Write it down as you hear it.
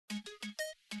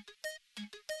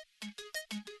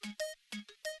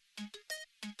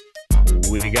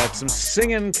We got some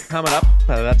singing coming up.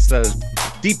 That's as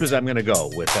deep as I'm going to go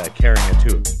with carrying a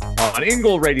tune on In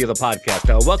Goal Radio, the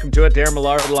podcast. Welcome to it. Darren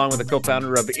Millard, along with the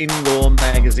co-founder of In Goal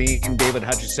Magazine, David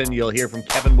Hutchison. You'll hear from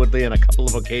Kevin Woodley on a couple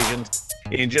of occasions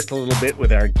in just a little bit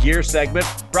with our gear segment.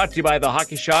 Brought to you by The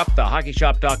Hockey Shop,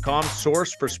 thehockeyshop.com,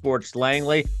 source for sports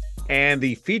Langley. And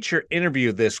the feature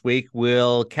interview this week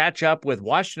will catch up with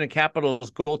Washington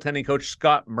Capitals goaltending coach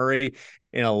Scott Murray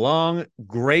in a long,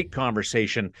 great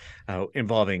conversation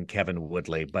involving Kevin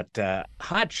Woodley. But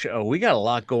Hutch, we got a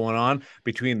lot going on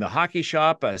between the Hockey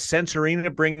Shop, Sense Arena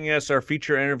bringing us our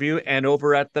feature interview, and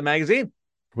over at the magazine.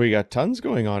 We got tons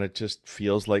going on. It just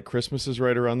feels like Christmas is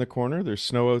right around the corner. There's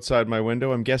snow outside my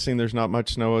window. I'm guessing there's not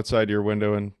much snow outside your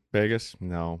window in Vegas.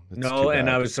 No, and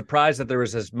I was surprised that there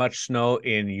was as much snow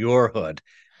in your hood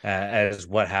as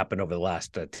what happened over the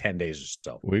last 10 days or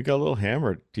so. We got a little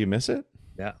hammered. Do you miss it?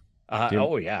 Yeah.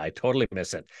 Oh yeah, I totally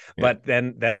miss it. Yeah. But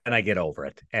then I get over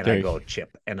it, and I go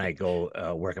chip, and I go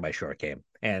work at my short game,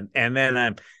 and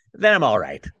then I'm all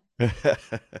right.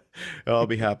 I'll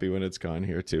be happy when it's gone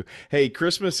here too. Hey,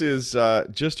 Christmas is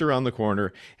just around the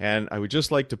corner, and I would just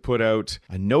like to put out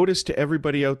a notice to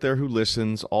everybody out there who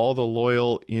listens, all the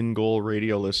loyal In Goal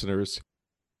Radio listeners.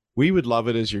 We would love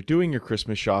it as you're doing your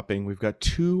Christmas shopping. We've got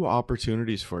two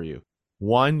opportunities for you.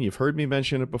 One, you've heard me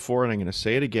mention it before, and I'm going to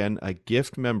say it again, a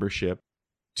gift membership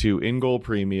to In Goal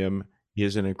Premium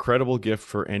is an incredible gift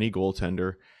for any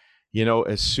goaltender. You know,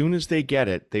 as soon as they get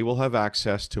it, they will have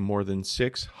access to more than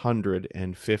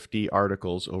 650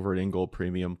 articles over at In Goal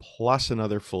Premium, plus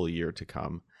another full year to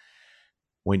come.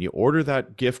 When you order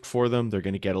that gift for them, they're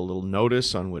going to get a little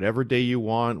notice on whatever day you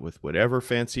want, with whatever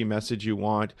fancy message you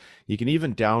want. You can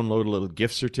even download a little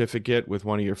gift certificate with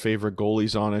one of your favorite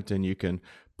goalies on it, and you can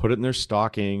put it in their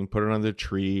stocking, put it on their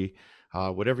tree,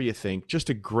 whatever you think. Just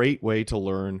a great way to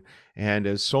learn. And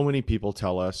as so many people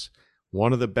tell us,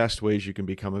 one of the best ways you can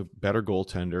become a better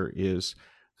goaltender is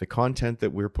the content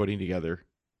that we're putting together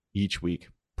each week.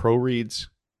 Pro reads,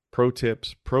 pro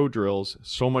tips, pro drills,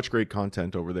 so much great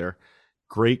content over there.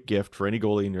 Great gift for any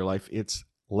goalie in your life. It's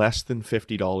less than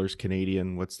 $50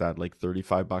 Canadian. What's that, like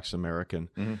 $35 American?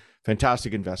 Mm-hmm.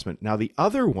 Fantastic investment. Now, the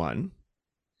other one,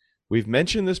 we've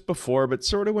mentioned this before, but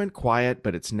sort of went quiet,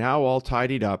 but it's now all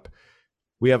tidied up.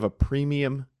 We have a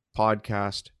premium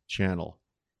podcast channel.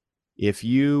 If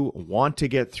you want to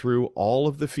get through all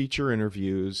of the feature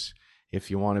interviews,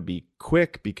 if you want to be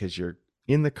quick because you're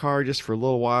in the car just for a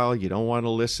little while, you don't want to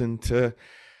listen to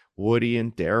Woody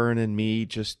and Darren and me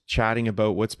just chatting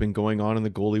about what's been going on in the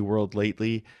goalie world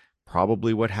lately.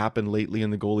 Probably what happened lately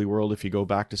in the goalie world, if you go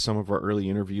back to some of our early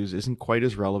interviews, isn't quite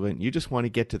as relevant. You just want to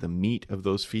get to the meat of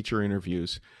those feature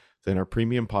interviews, then our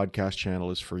premium podcast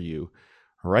channel is for you.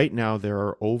 Right now, there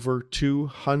are over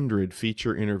 200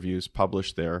 feature interviews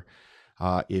published there.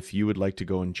 If you would like to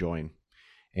go and join.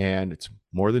 And it's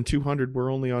more than 200.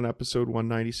 We're only on episode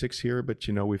 196 here, but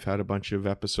you know, we've had a bunch of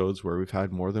episodes where we've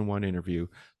had more than one interview.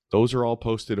 Those are all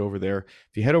posted over there.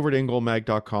 If you head over to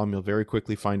ingoalmag.com, you'll very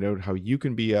quickly find out how you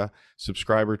can be a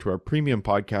subscriber to our premium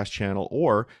podcast channel,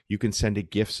 or you can send a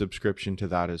gift subscription to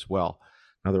that as well.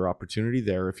 Another opportunity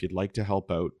there if you'd like to help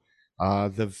out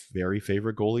the very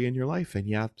favorite goalie in your life. And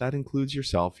yeah, that includes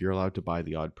yourself. You're allowed to buy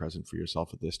the odd present for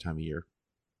yourself at this time of year.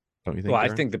 Don't you think? Well,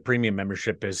 Darren? I think the premium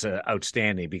membership is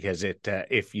outstanding because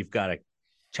if you've got a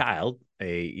child,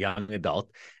 a young adult,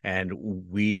 and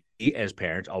we as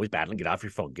parents always battling, get off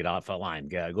your phone, get off a line,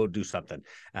 go do something.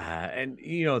 And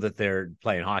you know that they're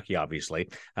playing hockey, obviously,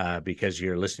 because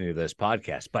you're listening to this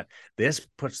podcast. But this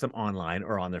puts them online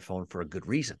or on their phone for a good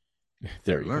reason.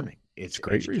 They're learning. It's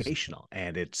great, educational,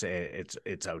 and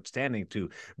it's outstanding to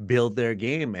build their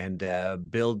game and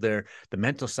build the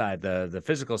mental side, the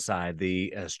physical side,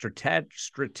 the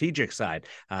strategic side.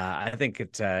 I think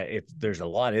there's a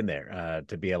lot in there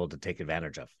to be able to take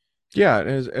advantage of. Yeah,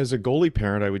 as a goalie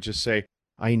parent, I would just say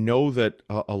I know that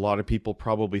a lot of people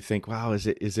probably think, "Wow, is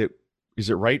it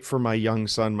right for my young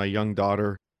son, my young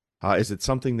daughter? Is it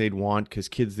something they'd want?" Because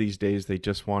kids these days, they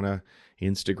just want to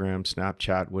Instagram,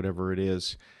 Snapchat, whatever it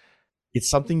is. It's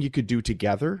something you could do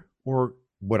together, or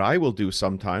what I will do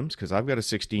sometimes, because I've got a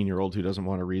 16-year-old who doesn't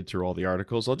want to read through all the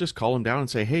articles, I'll just call him down and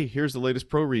say, "Hey, here's the latest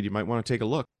pro read. You might want to take a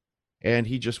look." And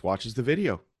he just watches the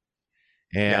video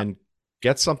and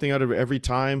gets something out of it every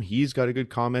time. He's got a good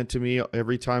comment to me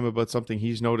every time about something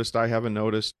he's noticed I haven't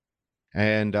noticed.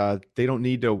 And they don't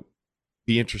need to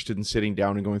be interested in sitting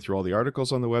down and going through all the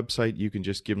articles on the website. You can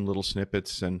just give them little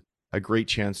snippets and a great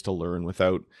chance to learn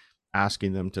without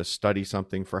asking them to study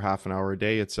something for half an hour a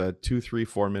day. It's a 2, 3,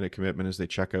 4 minute commitment as they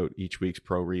check out each week's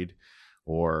pro read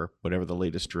or whatever the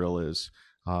latest drill is.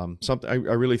 Something I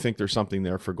really think there's something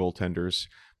there for goaltenders,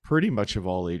 pretty much of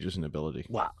all ages and ability.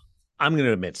 Wow. I'm going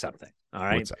to admit something. All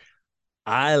right. What's that?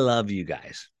 I love you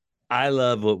guys. I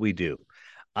love what we do.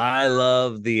 I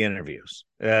love the interviews.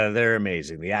 They're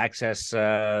amazing. The access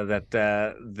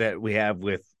that we have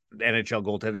with NHL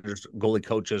goaltenders, goalie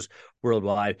coaches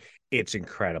worldwide, it's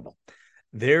incredible.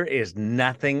 There is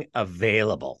nothing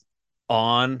available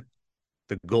on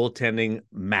the goaltending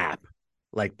map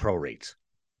like Pro Reads.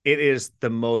 It is the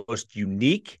most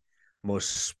unique,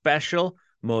 most special,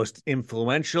 most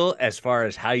influential as far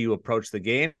as how you approach the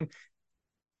game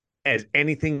as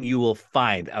anything you will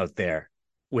find out there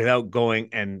without going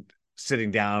and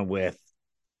sitting down with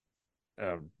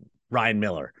Ryan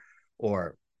Miller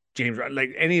or James,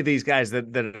 like any of these guys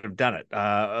that have done it,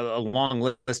 a long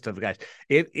list of guys.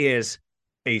 It is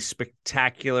a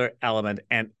spectacular element.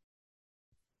 And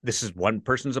this is one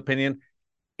person's opinion.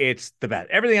 It's the best.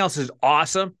 Everything else is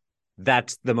awesome.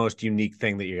 That's the most unique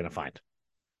thing that you're going to find.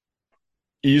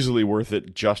 Easily worth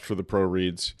it just for the pro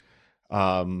reads.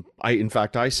 In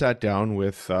fact, I sat down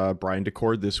with Brian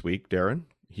DeCord this week, Darren.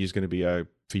 He's going to be a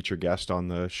feature guest on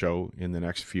the show in the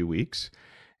next few weeks.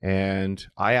 And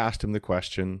I asked him the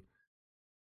question,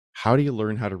 how do you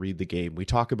learn how to read the game? We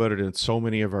talk about it in so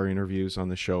many of our interviews on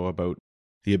the show about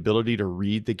the ability to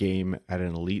read the game at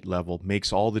an elite level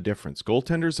makes all the difference.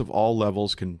 Goaltenders of all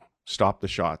levels can stop the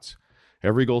shots.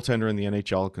 Every goaltender in the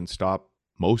NHL can stop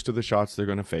most of the shots they're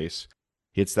going to face.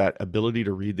 It's that ability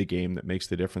to read the game that makes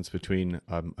the difference between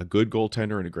a good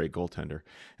goaltender and a great goaltender.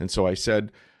 And so I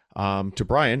said to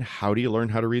Brian, how do you learn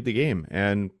how to read the game?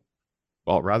 And,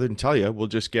 well, rather than tell you, we'll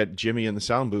just get Jimmy in the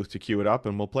sound booth to cue it up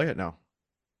and we'll play it now.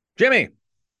 Jimmy.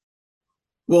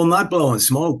 Well, not blowing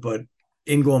smoke, but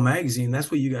In Goal Magazine,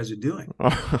 that's what you guys are doing.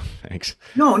 Oh, thanks.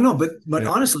 No, but yeah.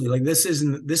 Honestly, like this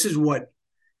is what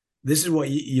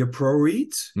your pro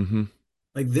reads. Mm-hmm.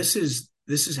 Like this is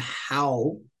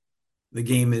how the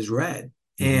game is read,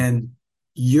 and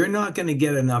you're not going to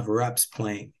get enough reps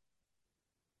playing.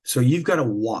 So you've got to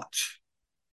watch.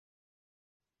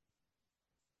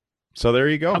 So there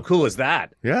you go. How cool is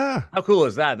that? Yeah. How cool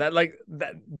is that?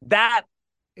 That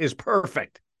is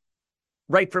perfect.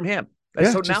 Right from him.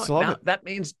 Yeah, so now that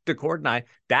means DeCord and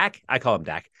I call him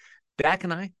Dak. Dak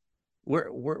and I,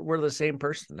 we're the same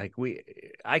person. Like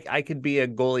I could be a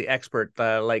goalie expert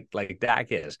like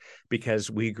Dak is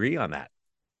because we agree on that.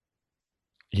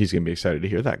 He's going to be excited to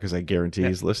hear that because I guarantee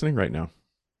he's listening right now.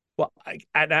 Well,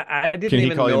 I didn't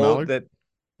even know that.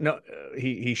 No,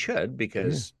 he should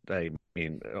because I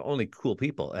mean only cool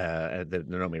people that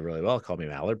know me really well call me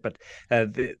Mallard. But I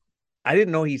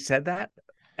didn't know he said that.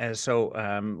 And so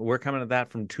we're coming at that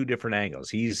from two different angles.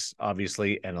 He's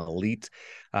obviously an elite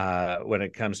when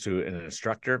it comes to an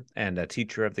instructor and a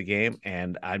teacher of the game,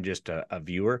 and I'm just a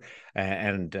viewer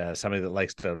and somebody that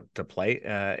likes to play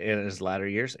in his latter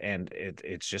years, and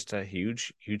it's just a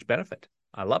huge benefit.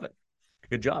 I love it.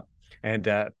 Good job. And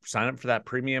sign up for that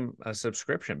premium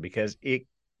subscription because it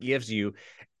gives you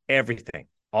everything.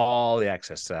 All the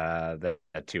access that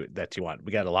you want.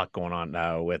 We got a lot going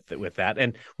on with that.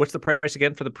 And what's the price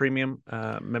again for the premium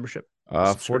membership?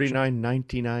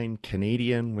 $49.99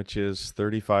 Canadian, which is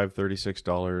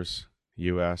 $36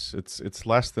 US. It's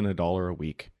less than $1 a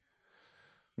week.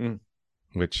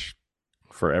 Which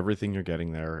for everything you're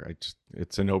getting there,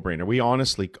 it's a no-brainer. We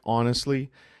honestly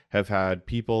have had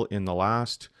people in the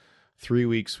last 3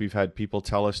 weeks. We've had people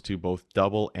tell us to both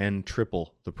double and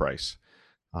triple the price.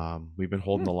 We've been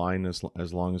holding the line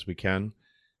as long as we can,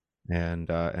 and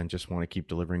just want to keep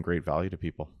delivering great value to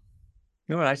people.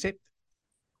 You know what I say?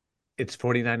 It's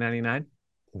 $49.99.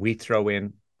 We throw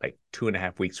in like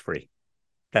 2.5 weeks free.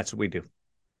 That's what we do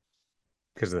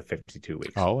because of the 52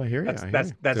 weeks. Oh, I hear you.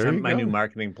 That's my new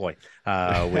marketing ploy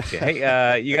with you.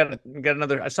 Hey, you got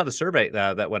another? I saw the survey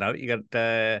that went out. You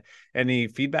got any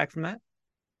feedback from that?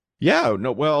 Yeah,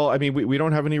 no. Well, I mean, we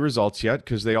don't have any results yet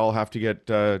because they all have to get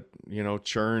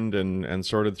churned and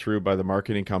sorted through by the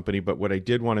marketing company. But what I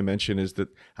did want to mention is that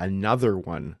another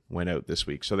one went out this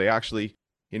week. So they actually,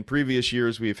 in previous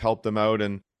years, we've helped them out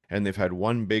and they've had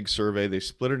one big survey. They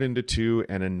split it into two,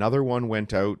 and another one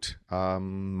went out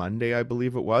Monday, I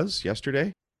believe it was,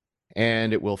 yesterday,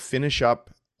 and it will finish up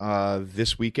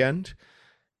this weekend.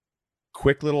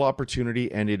 Quick little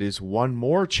opportunity, and it is one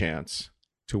more chance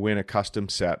to win a custom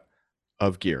set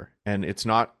of gear. And it's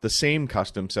not the same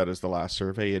custom set as the last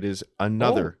survey. It is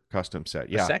another custom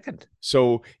set. Yeah. Second.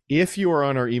 So if you are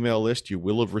on our email list, you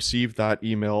will have received that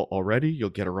email already. You'll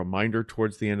get a reminder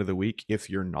towards the end of the week. If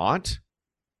you're not,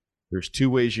 there's two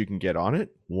ways you can get on it.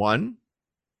 One,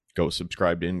 go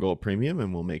subscribe to In Goal Premium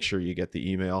and we'll make sure you get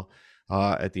the email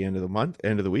at the end of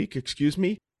the week, excuse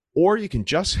me. Or you can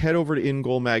just head over to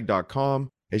ingoalmag.com.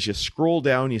 As you scroll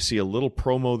down, you see a little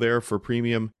promo there for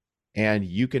premium, and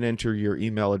you can enter your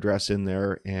email address in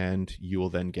there, and you will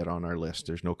then get on our list.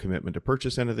 There's no commitment to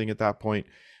purchase anything at that point,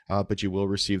 but you will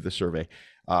receive the survey.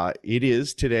 It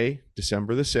is today,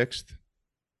 December the 6th.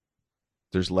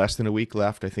 There's less than a week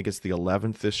left. I think it's the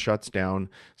 11th this shuts down.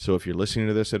 So if you're listening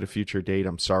to this at a future date,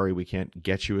 I'm sorry we can't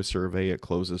get you a survey. It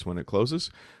closes when it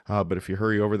closes. But if you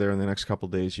hurry over there in the next couple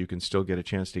of days, you can still get a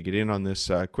chance to get in on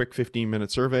this quick 15-minute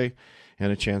survey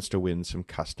and a chance to win some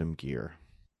custom gear.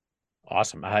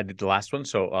 Awesome. I did the last one,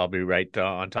 so I'll be right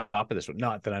on top of this one.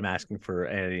 Not that I'm asking for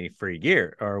any free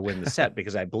gear or win the set,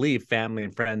 because I believe family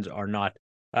and friends are not,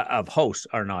 of hosts,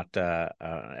 are not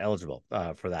eligible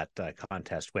for that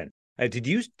contest win. Did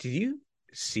you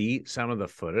see some of the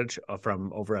footage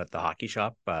from over at the Hockey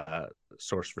Shop,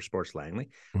 Source for Sports Langley?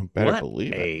 Better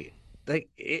believe it. Like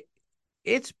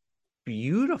it's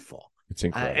beautiful. It's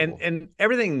incredible. And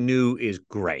everything new is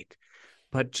great,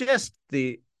 but just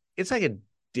it's like a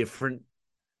different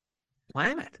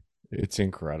planet. It's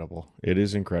incredible. It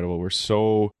is incredible. We're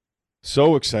so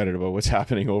excited about what's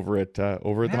happening over at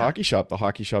the Hockey Shop, the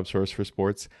Hockey Shop Source for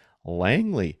Sports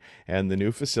Langley, and the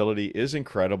new facility is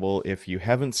incredible. If you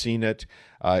haven't seen it,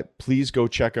 please go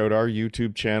check out our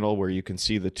YouTube channel, where you can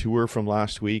see the tour from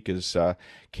last week as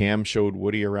Cam showed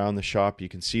Woody around the shop. You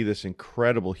can see this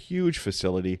incredible, huge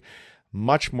facility,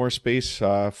 much more space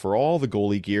for all the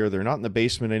goalie gear. They're not in the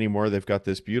basement anymore. They've got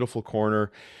this beautiful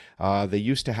corner. They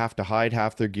used to have to hide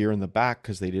half their gear in the back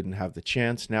because they didn't have the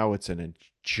chance. Now it's in a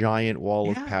giant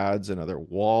wall of pads, another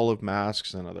wall of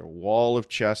masks, another wall of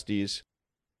chesties.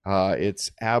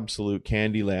 It's absolute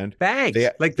Candyland. Bags,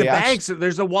 the bags.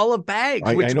 There's a wall of bags,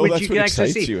 I know which that's you what can actually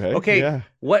excites see. you, hey? Okay, yeah.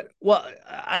 Well,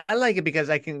 I like it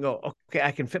because I can go. Okay, I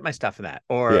can fit my stuff in that,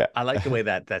 or I like the way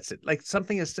that's it. Like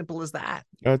something as simple as that.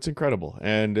 Oh, it's incredible,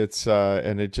 and it's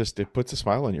it puts a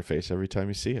smile on your face every time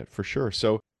you see it, for sure.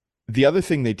 So the other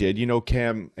thing they did,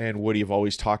 Cam and Woody have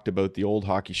always talked about the old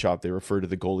Hockey Shop. They refer to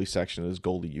the goalie section as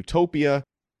Goalie Utopia.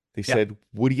 They said,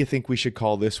 what do you think we should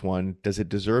call this one? Does it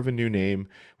deserve a new name?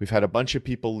 We've had a bunch of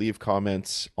people leave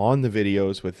comments on the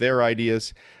videos with their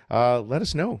ideas. Let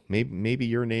us know. Maybe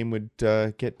your name would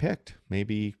get picked.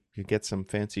 Maybe you get some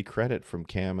fancy credit from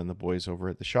Cam and the boys over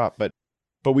at the shop. But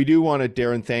we do want to,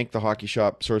 Darren, thank the Hockey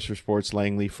Shop Source for Sports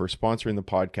Langley for sponsoring the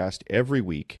podcast every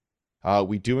week.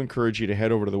 We do encourage you to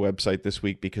head over to the website this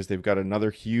week, because they've got another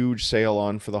huge sale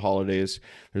on for the holidays.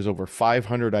 There's over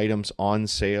 500 items on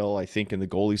sale. I think in the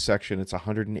goalie section, it's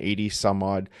 180 some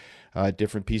odd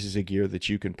different pieces of gear that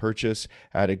you can purchase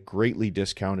at a greatly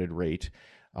discounted rate.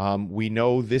 We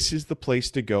know this is the place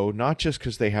to go, not just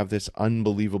because they have this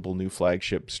unbelievable new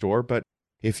flagship store, but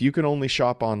if you can only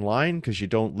shop online because you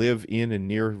don't live in and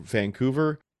near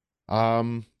Vancouver,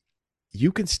 you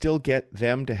can still get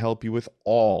them to help you with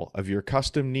all of your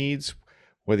custom needs,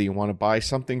 whether you want to buy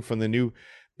something from the new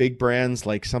big brands,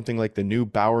 like something like the new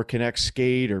Bauer Connect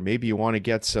skate, or maybe you want to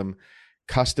get some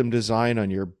custom design on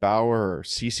your Bauer or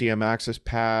CCM Access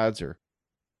pads, or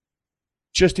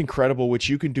just incredible what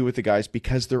you can do with the guys,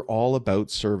 because they're all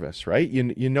about service, right?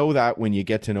 You know that when you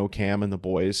get to know Cam and the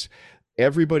boys.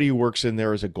 Everybody who works in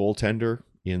there is a goaltender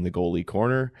in the goalie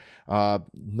corner,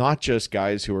 not just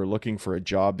guys who are looking for a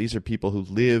job. These are people who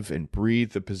live and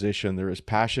breathe the position. They're as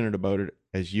passionate about it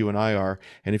as you and I are.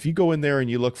 And if you go in there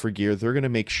and you look for gear, they're going to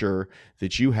make sure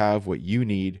that you have what you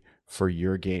need for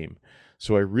your game.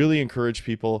 So I really encourage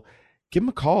people, give them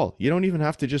a call. You don't even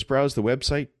have to just browse the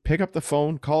website. Pick up the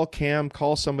phone, call Cam,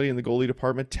 call somebody in the goalie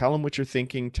department, tell them what you're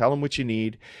thinking, tell them what you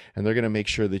need, and they're going to make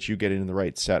sure that you get in the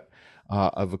right set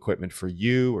of equipment for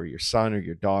you or your son or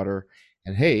your daughter.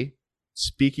 And hey,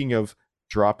 speaking of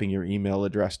dropping your email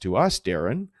address to us,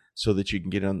 Darren, so that you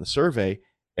can get on the survey,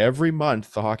 every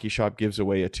month the Hockey Shop gives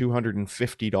away a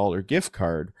 $250 gift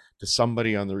card to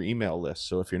somebody on their email list.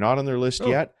 So if you're not on their list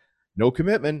yet, no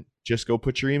commitment, just go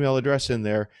put your email address in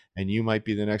there and you might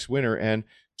be the next winner. And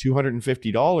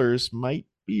 $250 might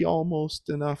be almost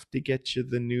enough to get you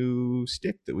the new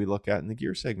stick that we look at in the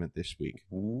gear segment this week.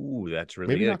 Ooh, that's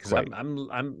really Maybe good, not because quite.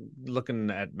 I'm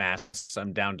looking at masks.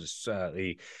 I'm down to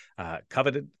the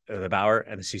Coveted, the Bauer,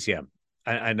 and the CCM.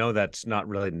 I know that's not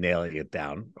really nailing it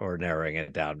down or narrowing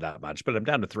it down that much, but I'm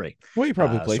down to 3. Well, you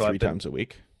probably play so 3 times a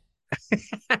week.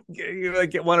 You like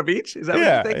get one of each? Is that what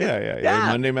Yeah, you're thinking? yeah. Your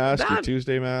Monday mask, your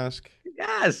Tuesday mask.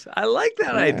 Yes, I like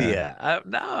that idea.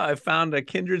 Now I found a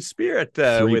kindred spirit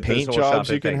 3 with paint this whole jobs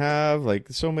shopping you can thing. have, like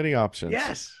so many options.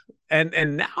 Yes.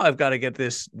 And now I've got to get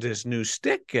this new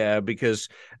stick because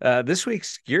this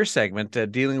week's gear segment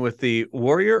dealing with the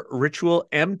Warrior Ritual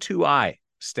M2i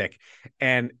stick.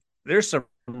 And there's some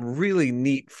really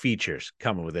neat features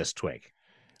coming with this twig.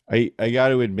 I got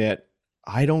to admit,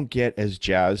 I don't get as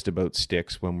jazzed about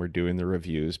sticks when we're doing the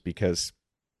reviews because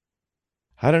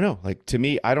I don't know. Like, to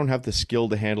me, I don't have the skill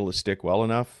to handle a stick well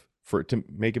enough for it to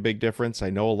make a big difference. I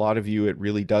know a lot of you, it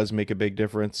really does make a big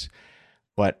difference.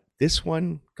 But this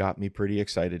one got me pretty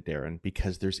excited, Darren,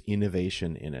 because there's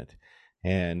innovation in it.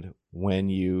 And when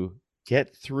you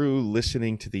get through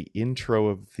listening to the intro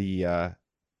of the,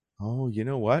 oh, you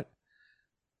know what?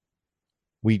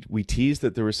 We teased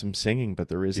that there was some singing, but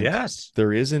there isn't. Yes.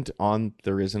 There isn't on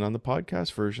the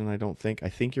podcast version, I don't think. I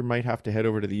think you might have to head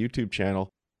over to the YouTube channel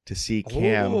to see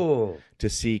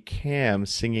Cam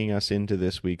singing us into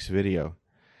this week's video.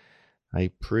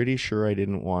 I'm pretty sure I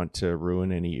didn't want to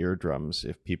ruin any eardrums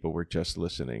if people were just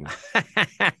listening.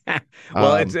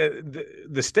 Well, it's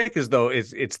the stick is though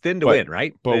it's thin to win,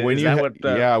 right? But when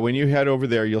when you head over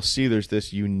there, you'll see there's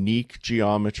this unique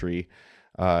geometry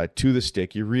to the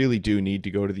stick. You really do need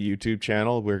to go to the YouTube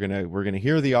channel. We're gonna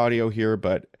hear the audio here,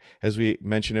 but as we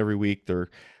mention every week,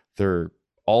 they're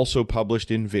also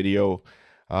published in video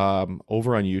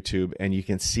over on YouTube, and you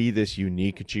can see this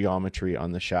unique geometry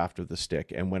on the shaft of the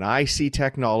stick. And when I see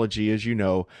technology, as you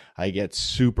know, I get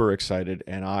super excited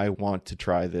and I want to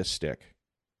try this stick.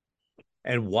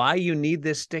 And why you need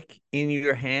this stick in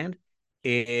your hand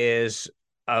is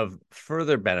of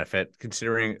further benefit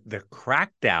considering the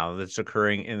crackdown that's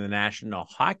occurring in the National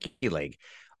Hockey League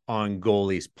on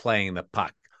goalies playing the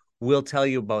puck. We'll tell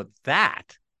you about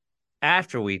that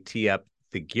after we tee up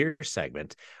the gear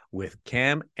segment with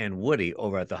Cam and Woody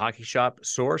over at the Hockey Shop,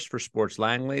 source for Sports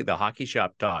Langley,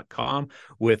 thehockeyshop.com,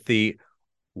 with the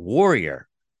Warrior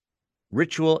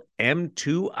Ritual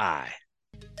M2i.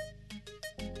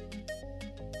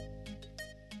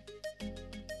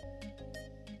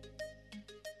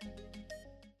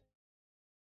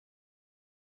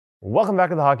 Welcome back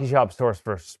to the Hockey Shop, source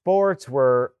for sports.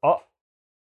 We're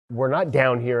not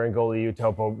down here in Goalie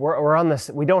Utopia. We're on this.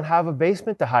 We don't have a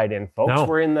basement to hide in, folks.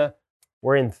 No.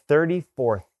 We're in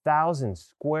 34,000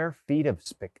 square feet of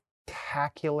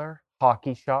spectacular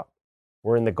hockey shop.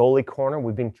 We're in the goalie corner.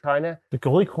 We've been trying to The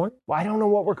goalie corner? Well, I don't know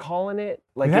what we're calling it.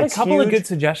 Like, We had a it's couple of huge. good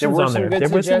suggestions There were on some there. good There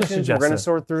were some suggestions. We're going to suggestions.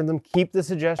 sort through them. Keep the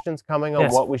suggestions coming on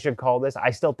Yes. what we should call this. I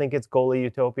still think it's Goalie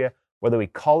Utopia. Whether we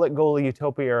call it Goalie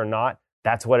Utopia or not,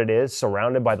 that's what it is,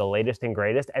 surrounded by the latest and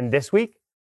greatest. And this week,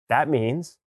 that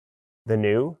means the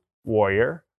new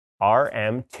Warrior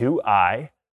RM2i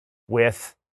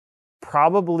with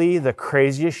probably the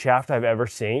craziest shaft I've ever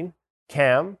seen.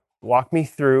 Cam, walk me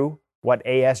through what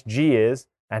ASG is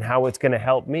and how it's going to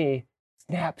help me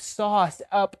snap sauce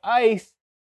up ice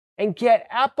and get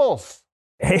apples.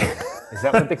 Is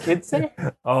that what the kids say?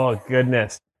 Oh,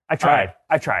 goodness. I tried.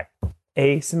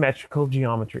 Asymmetrical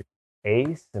geometry.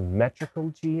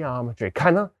 Asymmetrical geometry.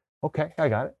 Kind of. Okay, I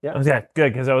got it. Yeah. Okay,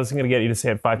 good, because I was going to get you to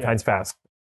say it five times fast.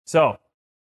 So,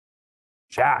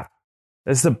 shaft.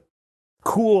 This is a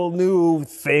cool new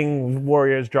thing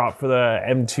Warriors dropped for the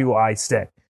M2i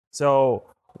stick. So,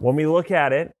 when we look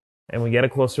at it and we get a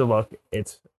closer look,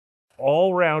 it's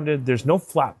all rounded. There's no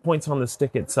flat points on the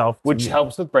stick itself. Which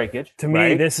helps with breakage. To me,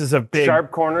 right? this is a big...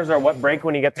 Sharp corners are what break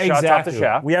when you get the shots off the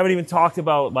shaft. We haven't even talked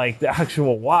about like the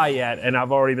actual why yet, and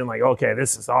I've already been like, okay,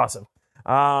 this is awesome.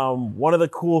 One of the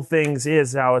cool things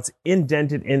is how it's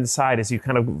indented inside as you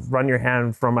kind of run your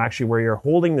hand from actually where you're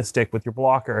holding the stick with your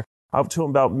blocker up to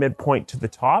about midpoint to the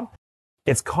top.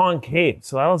 It's concave,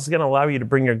 so that's going to allow you to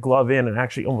bring your glove in and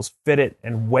actually almost fit it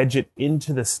and wedge it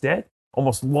into the stick,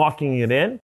 almost locking it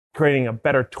in, creating a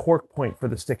better torque point for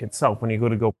the stick itself when you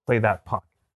go play that puck.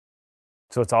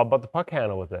 So it's all about the puck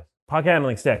handle with this. Puck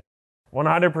handling stick,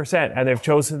 100%. And they've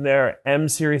chosen their M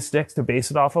series sticks to base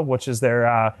it off of, which is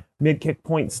their mid-kick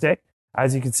point stick.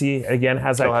 As you can see, again,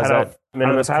 has that cutout.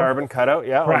 Minimus carbon cutout,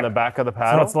 yeah, Correct. on the back of the So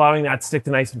paddle. it's allowing that stick to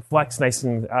nice and flex, nice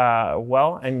and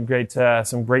well, and great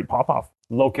some great pop-off.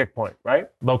 Low kick point, right?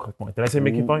 Low kick point. Did I say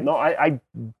mid-kick point? No, I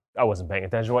wasn't paying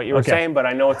attention to what you were Okay. saying, but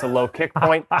I know it's a low kick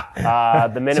point.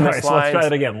 The minimus Sorry, so let's try lines,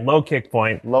 that again. Low kick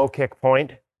point. low kick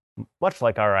point. Much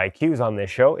like our IQs on this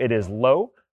show, it is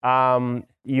low.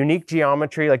 Unique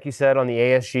geometry, like you said, on the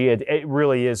ASG. It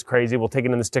really is crazy. We'll take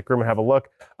it in the stick room and have a look.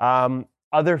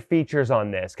 Other features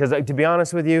on this, because to be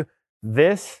honest with you,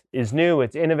 this is new.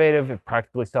 It's innovative. It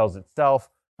practically sells itself.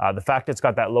 The fact it's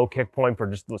got that low kick point for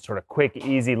just sort of quick,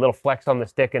 easy little flex on the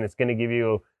stick, and it's going to give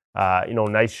you,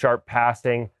 nice sharp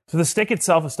passing. So the stick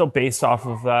itself is still based off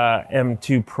of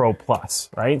M2 Pro Plus,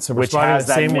 right? So we're Which starting has the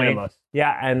that same way. minimus.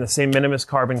 Yeah, and the same minimus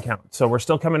carbon count. So we're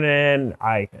still coming in,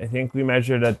 I think we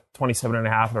measured at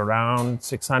 27.5 at around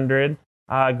 600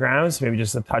 grams, maybe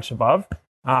just a touch above.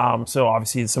 So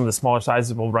obviously some of the smaller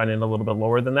sizes will run in a little bit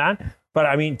lower than that. But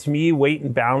I mean, to me, weight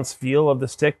and balance feel of the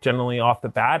stick generally off the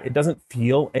bat, it doesn't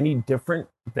feel any different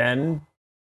than,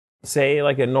 say,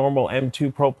 like a normal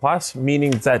M2 Pro Plus,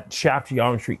 meaning that shaft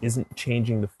geometry isn't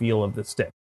changing the feel of the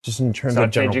stick, just in terms It's not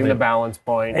of general changing the weight. balance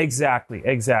point. Exactly.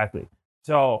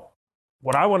 So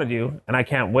what I want to do, and I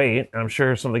can't wait, and I'm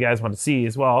sure some of the guys want to see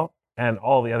as well, and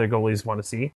all the other goalies want to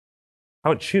see,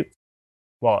 how it shoots.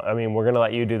 Well, I mean, we're going to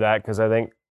let you do that because I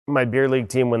think my beer league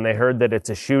team, when they heard that it's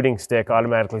a shooting stick,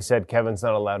 automatically said Kevin's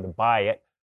not allowed to buy it.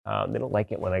 They don't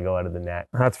like it when I go out of the net.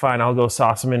 That's fine. I'll go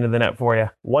sauce them into the net for you.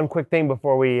 One quick thing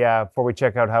before we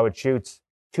check out how it shoots.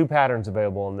 2 patterns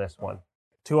available in this one.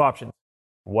 2 options.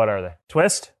 What are they?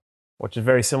 Twist, which is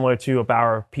very similar to a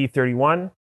Bauer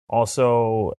P31.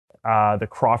 Also, the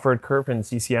Crawford curve in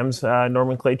CCM's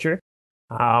nomenclature.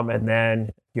 And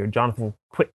then your Jonathan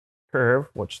Quick curve,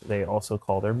 which they also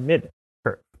call their mid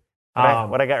curve.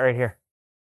 What I got right here.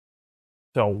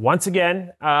 So once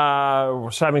again,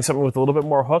 we're having something with a little bit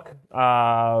more hook.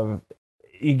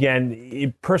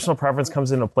 Again, personal preference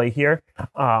comes into play here.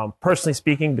 Personally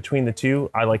speaking, between the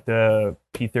two, I like the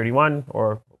P31,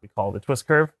 or what we call the twist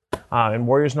curve, in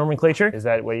Warriors nomenclature. Is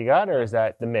that what you got, or is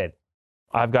that the mid?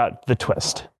 I've got the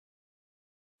twist.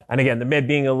 And again, the mid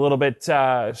being a little bit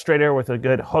straighter with a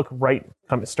good hook right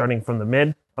starting from the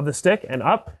mid of the stick and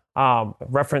up.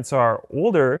 Reference our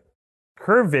older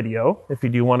curve video if you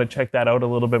do want to check that out a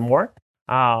little bit more.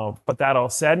 But that all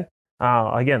said,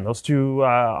 again, those 2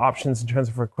 options in terms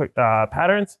of for quick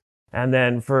patterns. And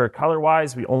then for color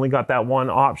wise, we only got that one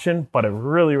option, but it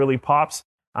really, really pops.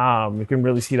 You can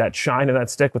really see that shine in that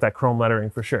stick with that chrome lettering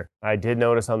for sure. I did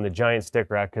notice on the giant stick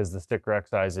rack, because the stick rack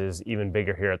size is even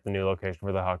bigger here at the new location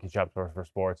for the Hockey Shop Source for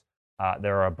Sports.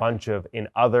 There are a bunch of, in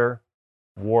other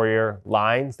Warrior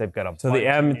lines, they've got So the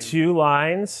M2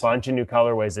 lines. Bunch of new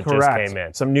colorways that Correct. just came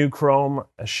in. Some new chrome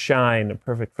shine,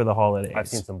 perfect for the holidays. I've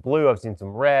seen some blue, I've seen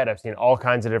some red, I've seen all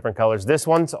kinds of different colors. This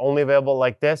one's only available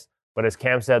like this, but as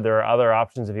Cam said, there are other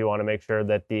options if you want to make sure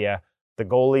that the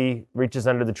goalie reaches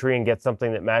under the tree and gets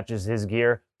something that matches his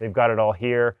gear. They've got it all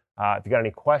here. If you got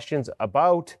any questions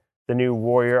about the new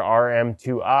Warrior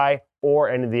RM2i or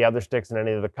any of the other sticks and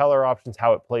any of the color options,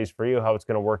 how it plays for you, how it's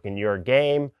going to work in your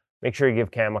game, make sure you give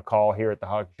Cam a call here at the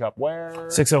Hockey Shop. Where?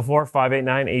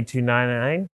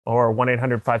 604-589-8299 or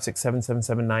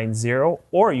 1-800-567-7790.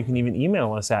 Or you can even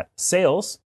email us at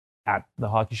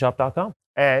sales@thehockeyshop.com.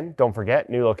 And don't forget,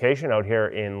 new location out here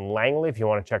in Langley if you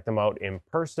want to check them out in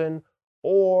person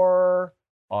or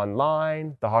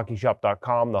online,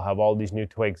 thehockeyshop.com. They'll have all these new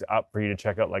twigs up for you to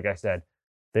check out. Like I said,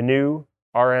 the new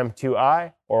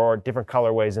RM2i or different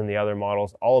colorways in the other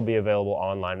models, all will be available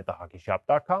online at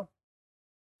thehockeyshop.com.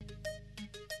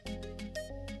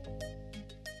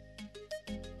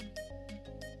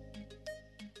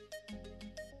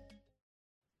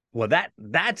 Well,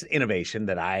 that's innovation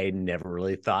that I never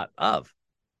really thought of,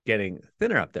 getting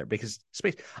thinner up there, because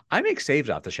space. I make saves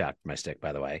off the shaft of my stick,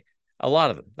 by the way. A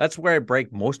lot of them. That's where I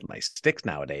break most of my sticks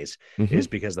nowadays, is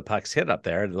because the pucks hit up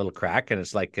there, a little crack, and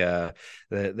it's like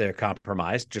they're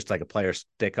compromised, just like a player's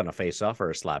stick on a face-off or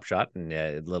a slap shot, and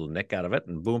a little nick out of it,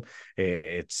 and boom,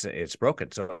 it's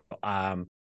broken. So I'm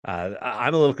a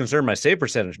little concerned my save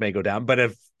percentage may go down, but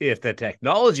if the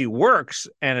technology works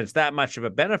and it's that much of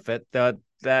a benefit, that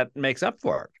makes up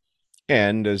for it.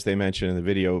 And as they mentioned in the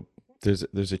video,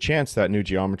 there's a chance that new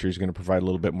geometry is going to provide a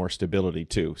little bit more stability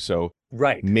too. So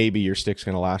right, maybe your stick's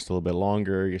going to last a little bit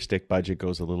longer. Your stick budget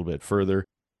goes a little bit further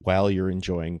while you're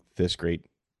enjoying this great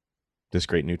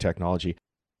new technology.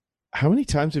 How many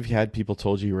times have you had people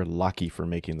told you were lucky for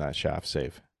making that shaft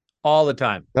save? All the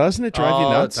time. Doesn't it drive you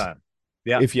nuts? All the time.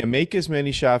 Yeah. If you make as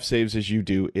many shaft saves as you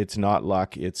do, it's not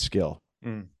luck, it's skill.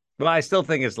 Well, I still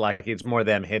think it's lucky. It's more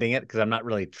them hitting it, because I'm not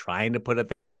really trying to put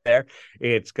it there.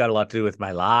 It's got a lot to do with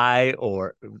my lie,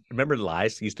 or remember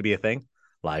lies used to be a thing.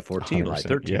 Lie 14, lie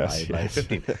 13, yes, lie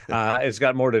 15. It's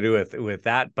got more to do with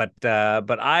that. But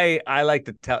I like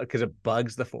to tell, because it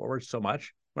bugs the forwards so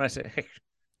much when I say, hey,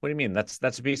 what do you mean? That's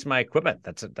a piece of my equipment.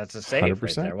 That's a save 100%.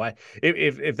 right there. Why,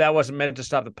 if that wasn't meant to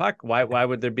stop the puck, why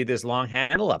would there be this long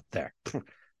handle up there?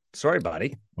 Sorry,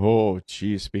 buddy. Oh,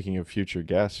 geez. Speaking of future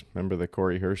guests, remember the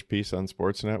Corey Hirsch piece on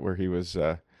Sportsnet where he was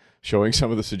showing some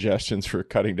of the suggestions for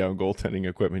cutting down goaltending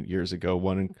equipment years ago,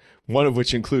 one of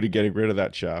which included getting rid of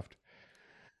that shaft.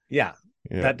 Yeah,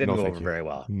 that didn't go over very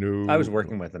well. No. I was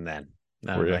working with him then.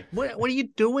 I'm like, what are you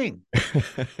doing?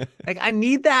 Like, I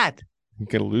need that. I'm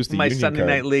going to lose the my union Sunday card.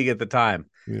 night league at the time.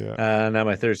 Yeah. Now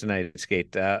my Thursday night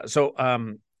skate.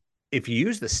 So if you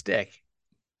use the stick,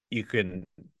 you can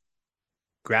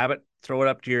grab it throw it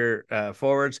up to your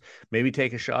forwards, maybe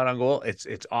take a shot on goal.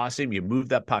 It's awesome. You move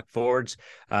that puck forwards.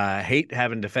 Hate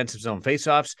having defensive zone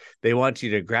faceoffs. They want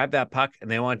you to grab that puck and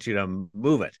they want you to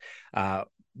move it.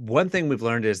 One thing we've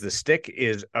learned is the stick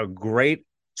is a great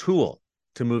tool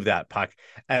to move that puck,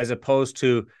 as opposed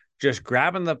to just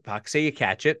grabbing the puck, say you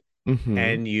catch it,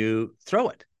 and you throw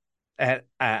it. And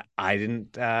I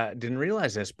didn't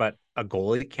realize this, but a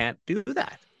goalie can't do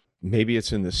that. Maybe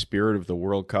it's in the spirit of the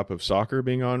World Cup of soccer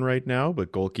being on right now,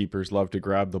 but goalkeepers love to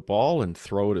grab the ball and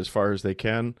throw it as far as they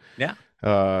can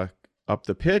up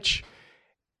the pitch.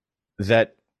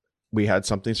 That we had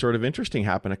something sort of interesting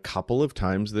happen a couple of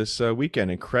times this weekend.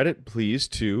 And credit, please,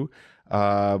 to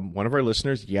one of our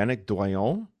listeners, Yannick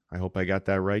Doyon. I hope I got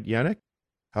that right, Yannick.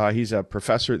 He's a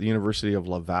professor at the University of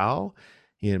Laval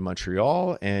in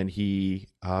Montreal, and he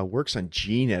works on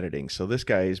gene editing. So this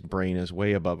guy's brain is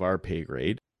way above our pay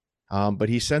grade. But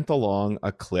he sent along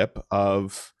a clip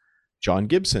of John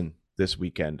Gibson this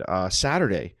weekend,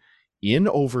 Saturday, in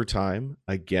overtime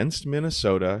against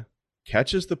Minnesota,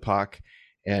 catches the puck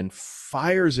and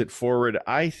fires it forward.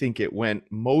 I think it went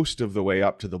most of the way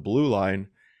up to the blue line,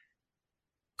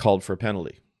 called for a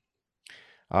penalty.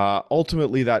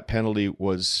 Ultimately, that penalty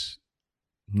was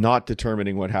not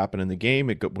determining what happened in the game.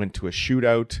 It went to a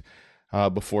shootout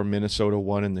before Minnesota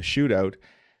won in the shootout.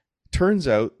 Turns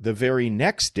out the very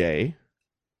next day,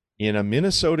 in a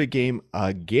Minnesota game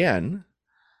again,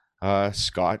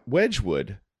 Scott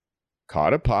Wedgwood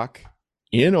caught a puck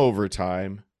in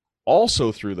overtime,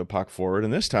 also threw the puck forward,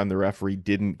 and this time the referee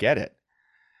didn't get it.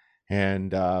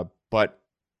 And but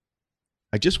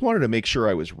I just wanted to make sure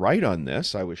I was right on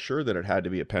this. I was sure that it had to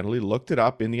be a penalty. Looked it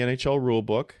up in the NHL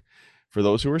rulebook. For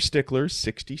those who are sticklers,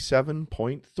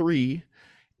 67.3.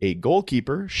 A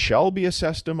goalkeeper shall be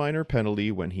assessed a minor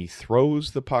penalty when he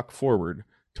throws the puck forward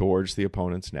towards the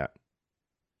opponent's net.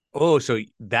 Oh, so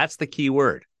that's the key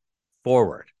word.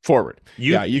 Forward.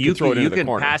 You can throw it into the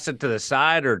corner. You can pass it to the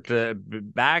side or to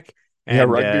back.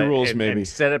 And, rugby rules maybe. And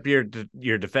set up your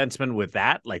defenseman with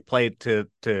that, like play it to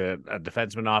a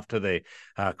defenseman off to the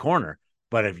corner.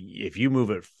 But if you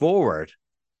move it forward,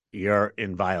 you're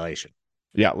in violation.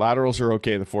 Yeah, laterals are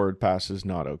okay. The forward pass is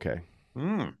not okay.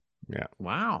 Yeah.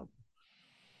 Wow.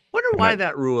 Wonder why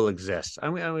that rule exists. I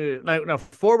mean, now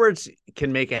forwards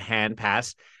can make a hand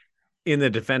pass in the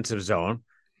defensive zone.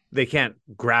 They can't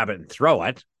grab it and throw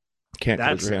it.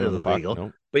 That's illegal.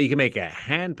 Nope. But you can make a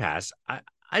hand pass.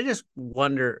 I just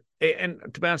wonder, and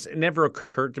to be honest, it never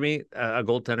occurred to me a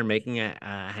goaltender making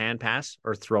a hand pass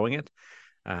or throwing it.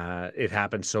 It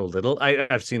happens so little.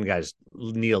 I've seen guys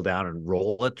kneel down and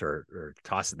roll it or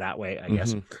toss it that way, I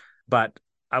guess. But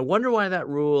I wonder why that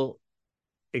rule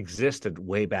existed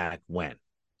way back when.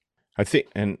 I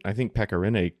think Pekka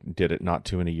Rinne did it not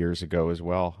too many years ago as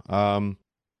well. I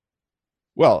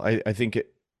think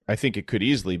it could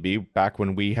easily be back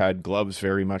when we had gloves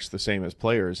very much the same as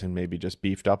players and maybe just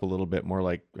beefed up a little bit more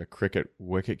like a cricket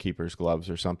wicketkeeper's gloves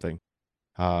or something.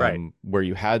 Right. Where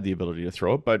you had the ability to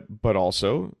throw it, but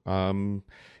also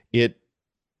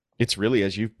it's really,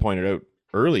 as you've pointed out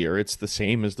earlier, it's the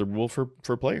same as the rule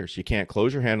for players. You can't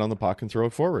close your hand on the puck and throw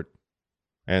it forward.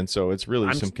 And so it's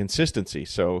really some consistency.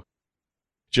 So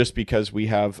just because we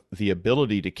have the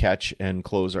ability to catch and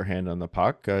close our hand on the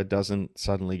puck doesn't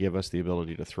suddenly give us the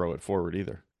ability to throw it forward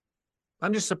either.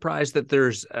 I'm just surprised that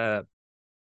there's a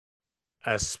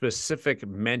specific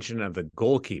mention of the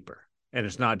goalkeeper, and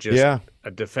it's not just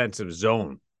a defensive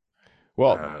zone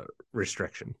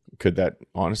restriction. Could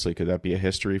that be a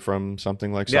history from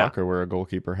something like soccer where a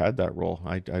goalkeeper had that role?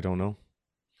 I don't know.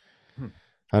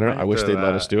 I don't know. I wish they'd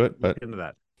let us do it, but into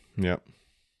that. Yeah.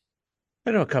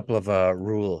 I know a couple of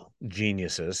rule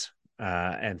geniuses,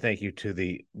 and thank you to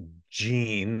the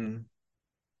Gene.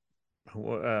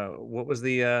 What was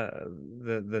the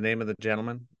name of the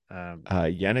gentleman?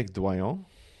 Yannick Doyon.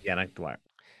 Yannick Doyon.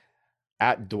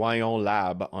 At Doyon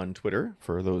Lab on Twitter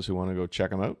for those who want to go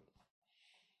check him out.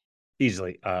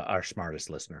 Easily our smartest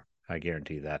listener. I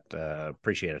guarantee that.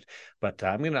 Appreciate it. But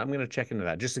I'm gonna check into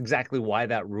that. Just exactly why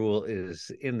that rule is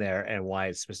in there and why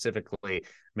it specifically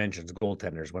mentions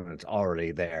goaltenders when it's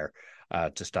already there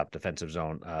to stop defensive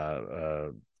zone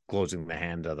closing the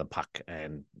hand of the puck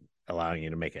and allowing you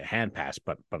to make a hand pass,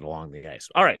 but along the ice.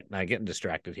 All right, now getting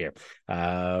distracted here.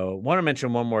 Want to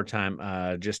mention one more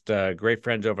time, just great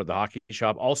friends over at the Hockey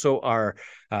Shop. Also our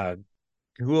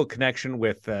cool connection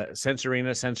with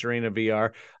Sensorina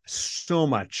VR. So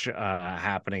much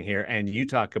happening here. And you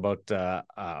talk about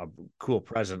a cool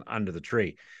present under the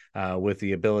tree with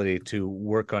the ability to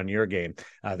work on your game.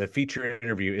 The feature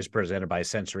interview is presented by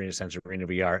Sensorina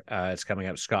VR. It's coming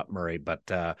up, Scott Murray. But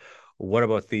What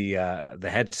about the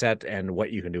headset and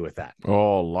what you can do with that?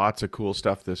 Oh, lots of cool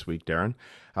stuff this week, Darren.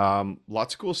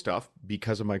 Lots of cool stuff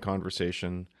because of my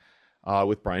conversation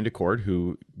with Brian DeCord,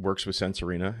 who works with Sense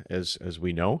Arena, as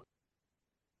we know.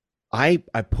 I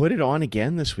put it on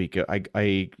again this week.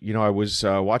 I was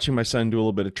watching my son do a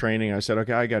little bit of training. I said,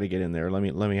 okay, I got to get in there. Let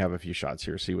me have a few shots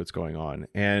here, see what's going on.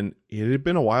 And it had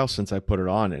been a while since I put it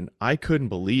on, and I couldn't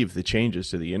believe the changes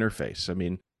to the interface. I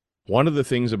mean, one of the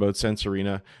things about Sense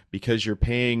Arena, because you're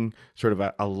paying sort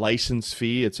of a license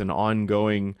fee, it's an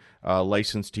ongoing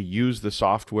license to use the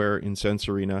software in Sense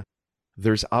Arena.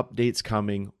 There's updates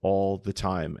coming all the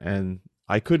time, and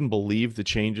I couldn't believe the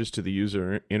changes to the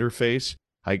user interface.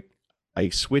 I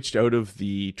switched out of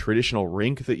the traditional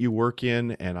rink that you work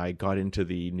in, and I got into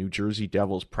the New Jersey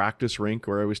Devils practice rink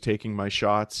where I was taking my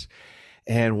shots.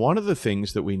 And one of the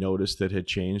things that we noticed that had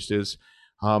changed is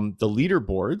the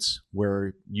leaderboards,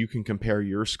 where you can compare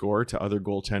your score to other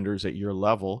goaltenders at your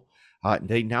level.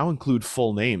 They now include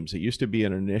full names. It used to be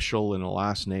an initial and a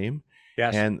last name.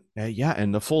 Yes. And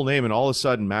and the full name. And all of a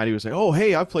sudden, Maddie was like, oh,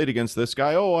 hey, I've played against this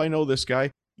guy. Oh, I know this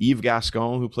guy. Yves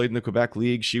Gascon, who played in the Quebec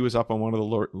League, she was up on one of the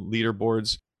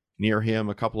leaderboards near him.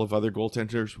 A couple of other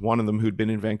goaltenders, one of them who'd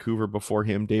been in Vancouver before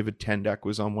him, David Tendek,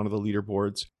 was on one of the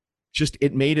leaderboards. Just,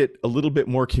 it made it a little bit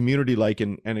more community-like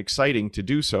and exciting to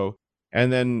do so.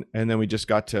 And then we just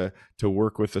got to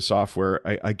work with the software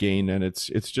again, and it's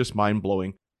just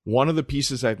mind-blowing. One of the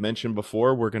pieces I've mentioned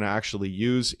before, we're going to actually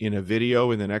use in a video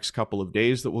in the next couple of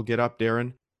days that we'll get up,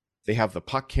 Darren. They have the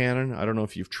puck cannon. I don't know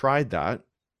if you've tried that.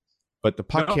 But the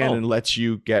puck cannon lets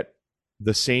you get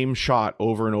the same shot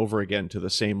over and over again to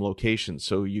the same location.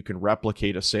 So you can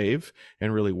replicate a save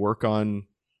and really work on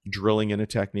drilling in a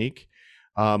technique.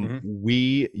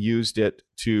 We used it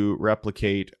to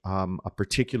replicate a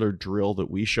particular drill that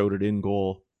we showed at In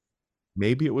Goal.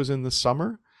 Maybe it was in the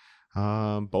summer.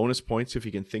 Bonus points if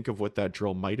you can think of what that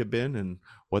drill might have been and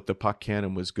what the puck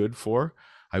cannon was good for.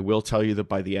 I will tell you that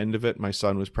by the end of it, my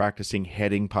son was practicing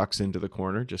heading pucks into the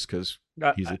corner just because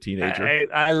he's a teenager.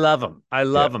 I love him. I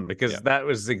love him because that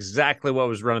was exactly what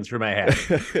was running through my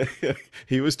head.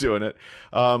 He was doing it.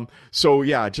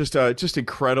 Just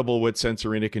incredible what Sense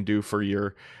Arena can do for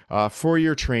your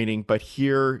training. But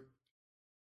here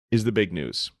is the big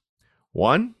news.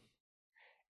 One,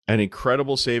 an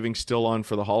incredible saving still on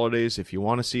for the holidays. If you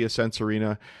want to see a Sense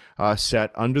Arena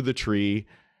set under the tree,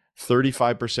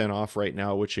 35% off right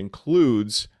now, which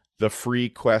includes the free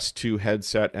Quest 2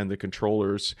 headset and the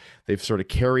controllers. They've sort of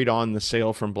carried on the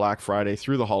sale from Black Friday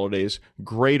through the holidays.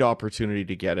 Great opportunity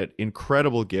to get it.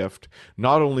 Incredible gift.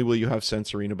 Not only will you have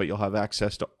Sense Arena, but you'll have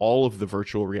access to all of the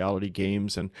virtual reality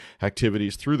games and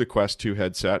activities through the Quest 2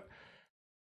 headset.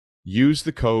 Use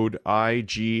the code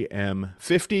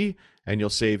IGM50 and you'll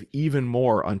save even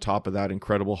more on top of that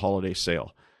incredible holiday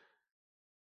sale.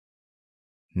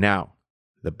 Now,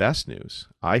 the best news,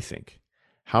 I think,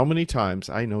 how many times,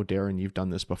 I know, Darren, you've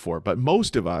done this before, but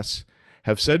most of us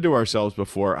have said to ourselves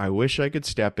before, I wish I could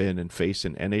step in and face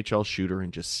an NHL shooter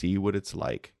and just see what it's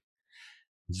like.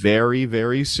 Very,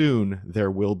 very soon,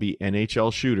 there will be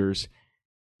NHL shooters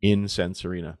in Sense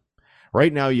Arena.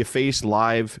 Right now, you face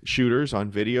live shooters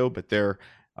on video, but they're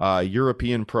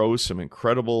European pros, some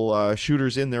incredible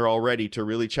shooters in there already to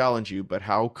really challenge you. But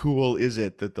how cool is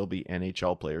it that there'll be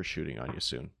NHL players shooting on you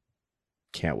soon?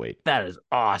 Can't wait. That is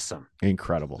awesome.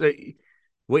 Incredible. So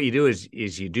what you do is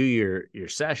you do your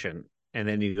session, and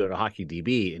then you go to Hockey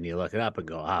DB and you look it up and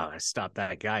go, I stopped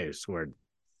that guy who scored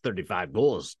 35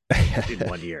 goals in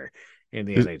 1 year in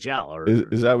the NHL. Or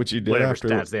is that what you did? Whatever after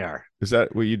stats they are. Is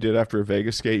that what you did after a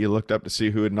Vegas skate? You looked up to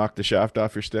see who had knocked the shaft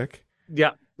off your stick?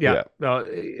 Yeah. No,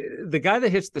 the guy that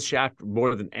hits the shaft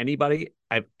more than anybody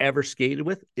I've ever skated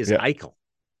with is Eichel.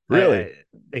 Really?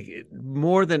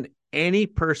 More than any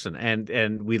person,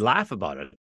 and we laugh about it,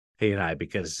 he and I,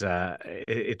 because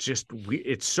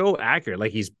it's so accurate.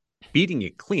 Like, he's beating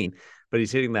it clean, but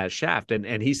he's hitting that shaft,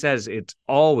 and he says it's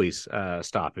always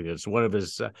stopping. It's one of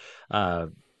his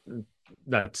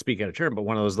not speaking out of turn, but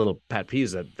one of those little pet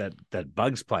peeves that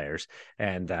bugs players,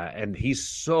 and he's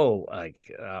so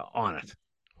on it.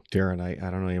 Darren, I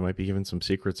don't know, you might be giving some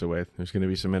secrets away. There's going to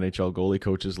be some NHL goalie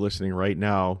coaches listening right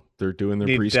now. They're doing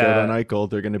their pre-scout on Eichel.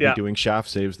 They're going to be doing shaft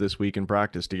saves this week in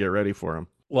practice to get ready for him.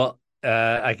 Well,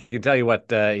 I can tell you what,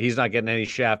 he's not getting any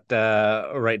shaft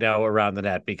right now around the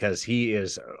net because he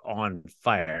is on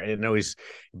fire. I know he's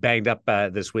banged up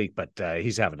this week, but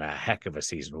he's having a heck of a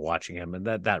season watching him, and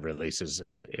that release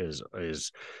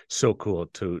is so cool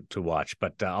to watch.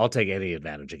 But I'll take any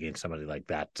advantage against somebody like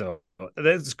that. So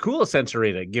it's cool,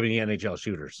 Sensorita, giving you NHL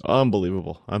shooters.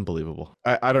 Unbelievable.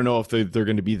 I don't know if they're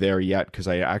going to be there yet because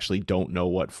I actually don't know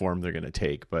what form they're going to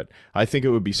take, but I think it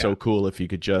would be so cool if you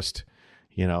could just,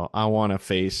 I want to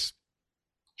face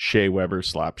Shea Weber's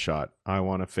slap shot. I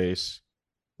want to face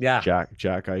Jack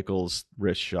Eichel's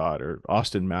wrist shot, or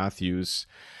Austin Matthews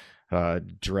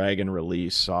dragon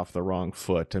release off the wrong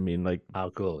foot. I mean, like,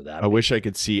 how cool would that I be? wish I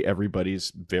could see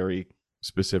everybody's very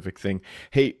specific thing.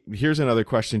 Hey, here's another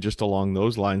question just along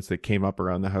those lines that came up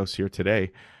around the house here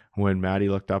today when Maddie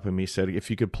looked up at me, said, if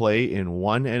you could play in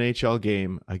one NHL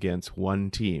game against one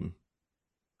team,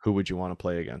 who would you want to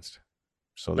play against?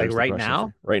 So like right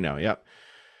now? Right now, yeah.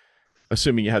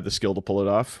 Assuming you had the skill to pull it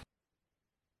off.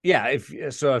 Yeah,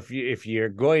 if you're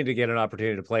going to get an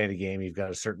opportunity to play in a game, you've got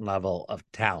a certain level of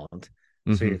talent,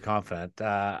 so you're confident.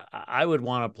 I would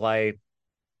want to play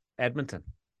Edmonton,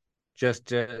 just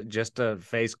to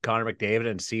face Connor McDavid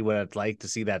and see what it's like to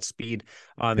see that speed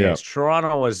on the ice.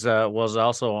 Toronto was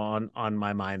also on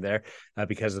my mind there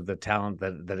because of the talent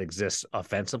that exists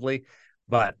offensively,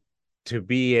 but to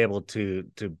be able to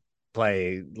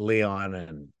play Leon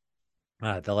and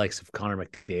the likes of Connor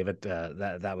McDavid,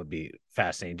 that would be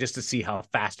fascinating just to see how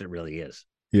fast it really is.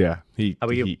 Yeah. How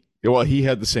about you? He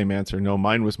had the same answer. No,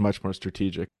 mine was much more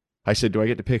strategic. I said, do I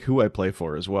get to pick who I play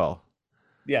for as well?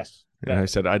 Yes. And I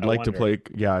said, I'd like to play.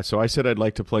 Yeah. So I said, I'd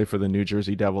like to play for the New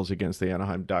Jersey Devils against the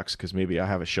Anaheim Ducks because maybe I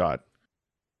have a shot.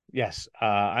 Yes.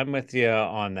 I'm with you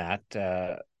on that.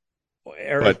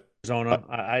 Arizona,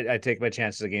 I take my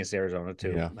chances against Arizona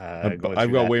too. Yeah.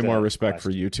 I've got way more respect for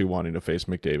you two wanting to face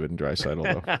McDavid and Draisaitl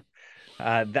though.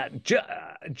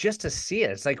 Just to see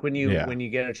it, it's like when you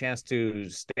get a chance to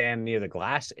stand near the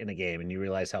glass in a game and you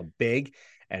realize how big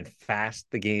and fast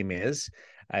the game is.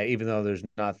 Even though there's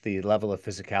not the level of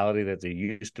physicality that there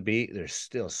used to be, there's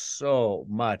still so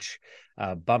much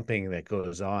bumping that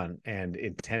goes on and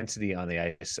intensity on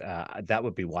the ice. That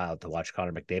would be wild to watch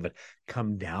Connor McDavid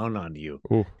come down on you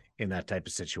in that type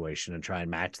of situation and try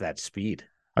and match that speed.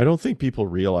 I don't think people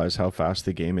realize how fast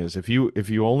the game is. If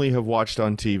you only have watched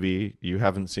on TV, you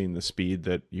haven't seen the speed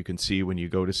that you can see when you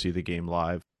go to see the game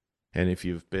live. And if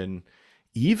you've been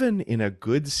even in a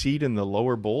good seat in the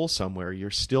lower bowl somewhere, you're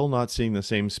still not seeing the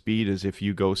same speed as if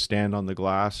you go stand on the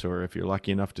glass, or if you're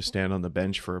lucky enough to stand on the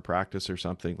bench for a practice or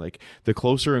something. Like, the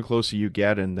closer and closer you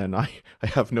get, and then I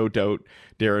have no doubt,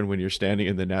 Darren, when you're standing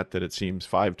in the net, that it seems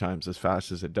 5 times as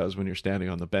fast as it does when you're standing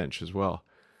on the bench as well.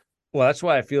 Well, that's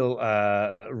why I feel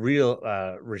real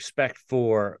respect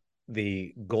for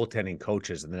the goaltending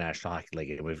coaches in the National Hockey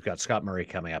League. We've got Scott Murray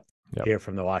coming up here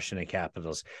from the Washington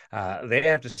Capitals. They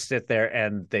have to sit there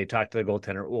and they talk to the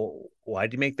goaltender. Well, why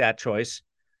did you make that choice?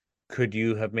 Could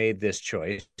you have made this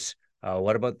choice?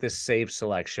 What about this save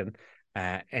selection?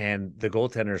 And the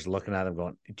goaltender's looking at them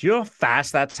going, do you know how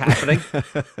fast that's happening?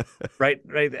 right.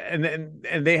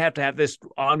 And they have to have this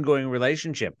ongoing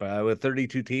relationship with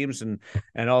 32 teams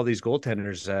and all these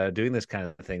goaltenders doing this kind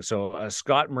of thing. So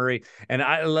Scott Murray, and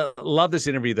I love this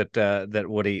interview that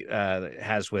Woody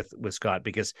has with Scott,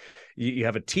 because you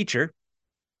have a teacher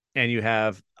and you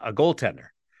have a goaltender,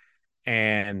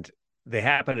 and they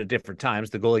happen at different times.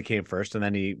 The goalie came first, and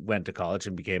then he went to college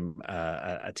and became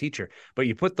a teacher. But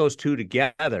you put those two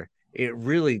together, it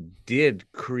really did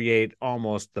create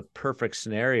almost the perfect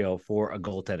scenario for a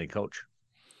goaltending coach.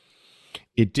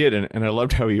 It did, and I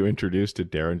loved how you introduced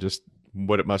it, Darren, just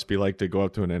what it must be like to go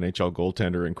up to an NHL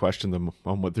goaltender and question them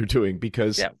on what they're doing,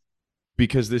 because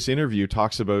this interview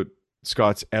talks about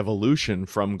Scott's evolution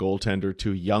from goaltender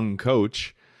to young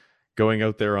coach, going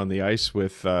out there on the ice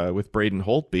with Braden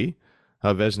Holtby,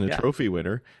 a Vezina Trophy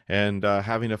winner, and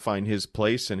having to find his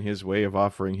place and his way of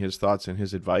offering his thoughts and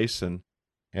his advice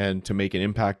and to make an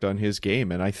impact on his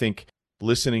game. And I think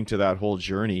listening to that whole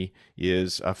journey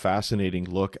is a fascinating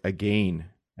look again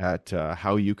at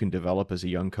how you can develop as a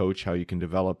young coach, how you can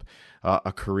develop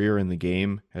a career in the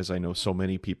game, as I know so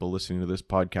many people listening to this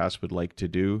podcast would like to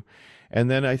do. And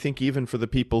then I think even for the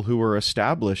people who are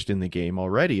established in the game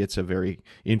already, it's a very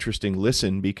interesting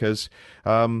listen, because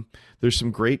there's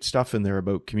some great stuff in there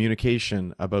about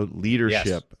communication, about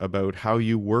leadership, about how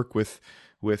you work with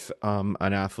an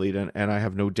athlete. And I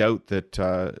have no doubt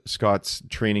that Scott's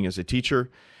training as a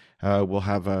teacher will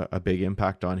have a big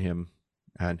impact on him,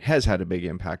 and has had a big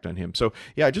impact on him. So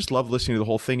yeah, I just love listening to the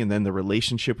whole thing. And then the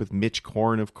relationship with Mitch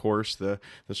Korn, of course, the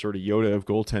sort of Yoda of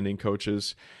goaltending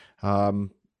coaches.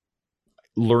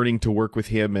 learning to work with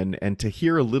him and to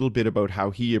hear a little bit about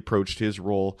how he approached his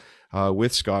role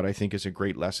with Scott, I think is a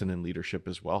great lesson in leadership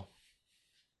as well.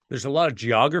 There's a lot of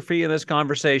geography in this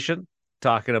conversation,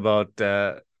 talking about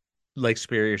Lake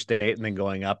Superior State and then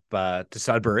going up to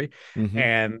Sudbury,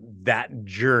 and that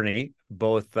journey,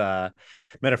 both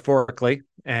metaphorically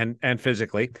and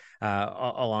physically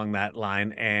along that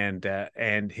line,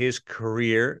 and his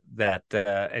career that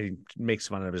and he makes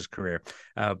fun of his career,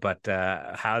 but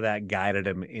how that guided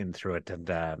him in through it,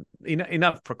 and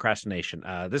enough procrastination.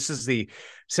 This is the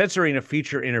Sense Arena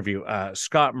feature interview.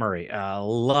 Scott Murray,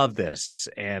 love this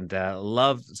and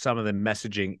love some of the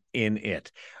messaging in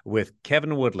it with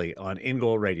Kevin Woodley on In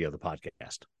Goal Radio, the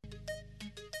podcast.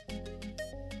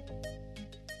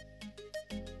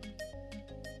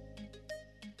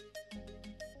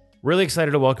 Really excited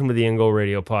to welcome to the In Goal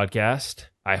Radio podcast.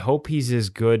 I hope he's as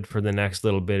good for the next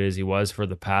little bit as he was for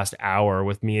the past hour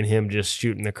with me and him just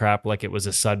shooting the crap like it was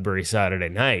a Sudbury Saturday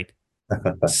night.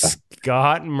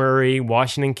 Scott Murray,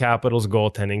 Washington Capitals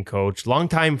goaltending coach,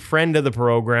 longtime friend of the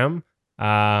program,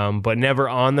 but never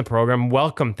on the program.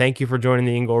 Welcome. Thank you for joining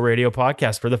the In Goal Radio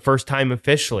podcast for the first time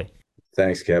officially.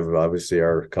 Thanks, Kevin. Obviously,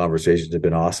 our conversations have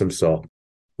been awesome, so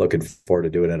looking forward to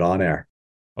doing it on air.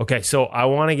 Okay, so I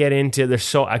want to get into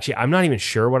actually, I'm not even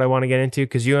sure what I want to get into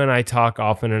because you and I talk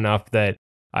often enough that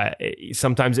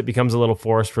sometimes it becomes a little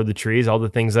forest for the trees. All the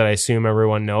things that I assume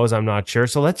everyone knows, I'm not sure.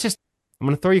 So I'm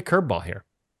going to throw you a curveball here.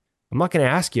 I'm not going to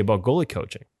ask you about goalie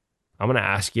coaching. I'm going to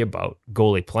ask you about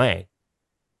goalie playing.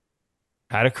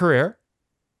 Had a career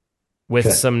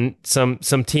with some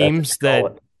teams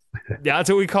that's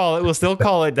what we call it. We'll still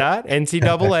call it that.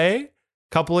 NCAA,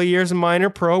 couple of years of minor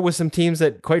pro with some teams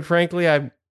that, quite frankly,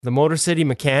 the Motor City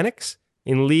Mechanics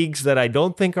in leagues that I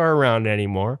don't think are around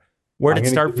anymore. Where did it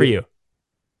start for you?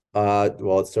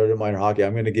 Well, it started in minor hockey.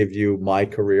 I'm going to give you my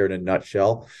career in a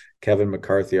nutshell. Kevin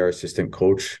McCarthy, our assistant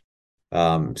coach,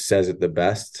 says it the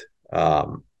best.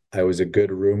 I was a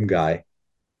good room guy,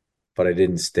 but I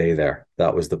didn't stay there.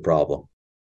 That was the problem.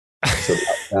 So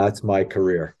that's my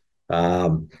career.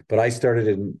 But I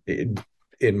started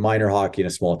in minor hockey in a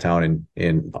small town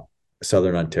in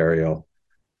Southern Ontario,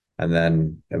 and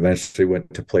then eventually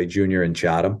went to play junior in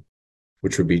Chatham,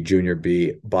 which would be junior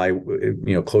B, by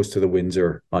close to the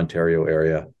Windsor, Ontario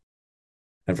area.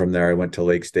 And from there, I went to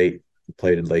Lake State,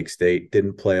 played in Lake State,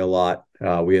 didn't play a lot.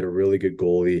 We had a really good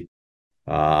goalie,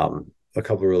 a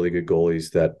couple of really good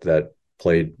goalies that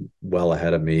played well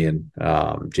ahead of me, and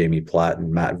Jamie Platt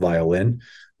and Matt Violin,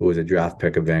 who was a draft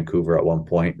pick of Vancouver at one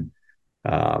point.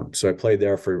 So I played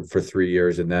there for 3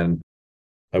 years, and then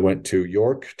I went to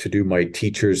York to do my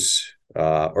teachers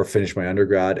or finish my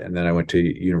undergrad, and then I went to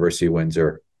University of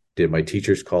Windsor, did my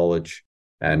teachers college,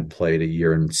 and played a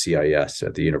year in CIS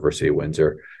at the University of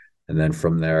Windsor, and then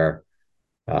from there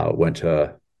went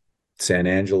to San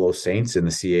Angelo Saints in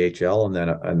the CHL,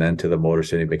 and then to the Motor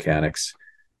City Mechanics.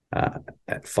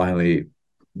 Finally,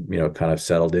 kind of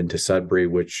settled into Sudbury,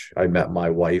 which I met my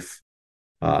wife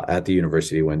at the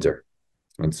University of Windsor.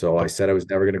 And so I said I was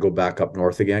never going to go back up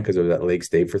north again because I was at Lake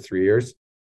State for 3 years.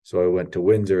 So I went to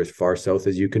Windsor, as far south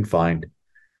as you can find,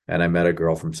 and I met a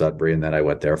girl from Sudbury, and then I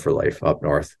went there for life up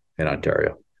north in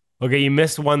Ontario. Okay, you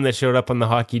missed one that showed up on the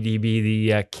Hockey DB,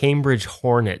 the Cambridge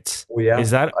Hornets. Oh, yeah.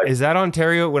 Is that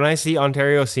Ontario? When I see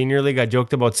Ontario Senior League, I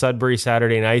joked about Sudbury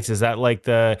Saturday nights. Is that like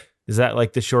the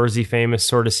Shoresy famous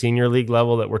sort of senior league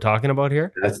level that we're talking about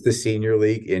here? That's the senior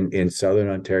league in Southern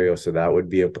Ontario. So that would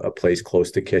be a place close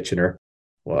to Kitchener,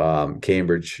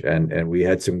 Cambridge, and we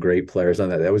had some great players on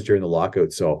that. That was during the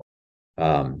lockout. So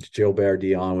Gilbert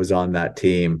Dion was on that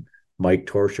team. Mike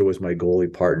Torsha was my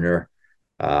goalie partner.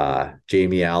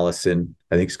 Jamie Allison.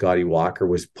 I think Scotty Walker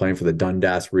was playing for the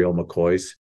Dundas Real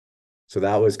McCoys. So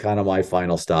that was kind of my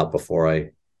final stop before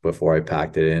I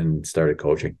packed it in and started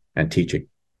coaching and teaching.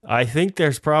 I think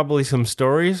there's probably some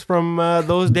stories from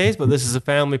those days, but this is a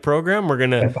family program. We're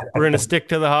gonna stick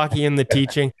to the hockey and the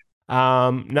teaching.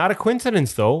 Not a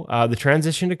coincidence though, the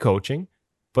transition to coaching.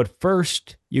 But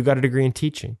first, you got a degree in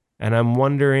teaching, and I'm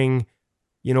wondering,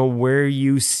 where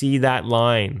you see that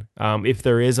line, if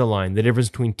there is a line, the difference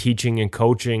between teaching and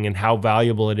coaching, and how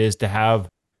valuable it is to have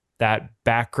that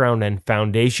background and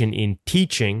foundation in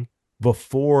teaching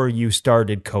before you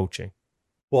started coaching.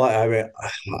 Well, I mean,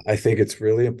 I think it's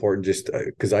really important just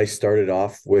because I started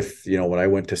off with, when I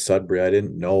went to Sudbury, I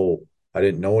didn't know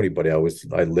anybody.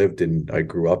 I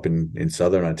grew up in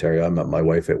Southern Ontario. I met my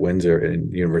wife at Windsor, in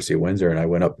University of Windsor, and I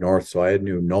went up north. So I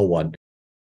knew no one.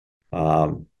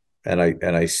 And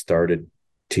I started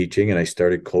teaching and I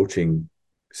started coaching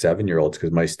 7-year-olds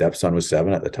because my stepson was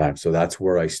 7 at the time. So that's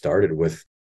where I started, with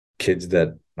kids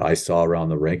that I saw around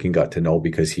the rink and got to know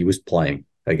because he was playing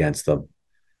against them.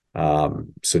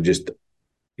 So just,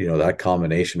 that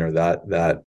combination or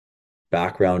that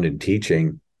background in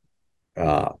teaching,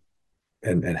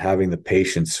 and having the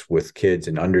patience with kids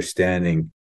and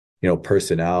understanding,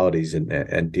 personalities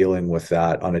and dealing with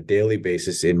that on a daily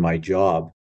basis in my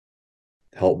job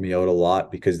helped me out a lot,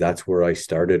 because that's where I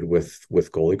started with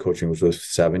goalie coaching, was with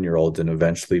 7-year-olds, and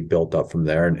eventually built up from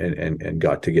there and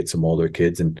got to get some older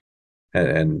kids. And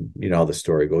how the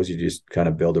story goes, you just kind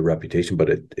of build a reputation, but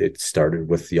it started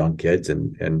with young kids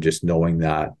and just knowing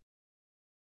that,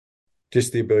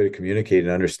 just the ability to communicate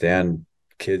and understand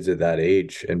kids at that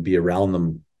age and be around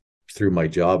them through my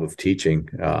job of teaching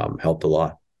helped a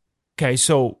lot. Okay,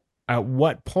 so at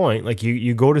what point, like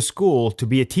you go to school to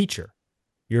be a teacher,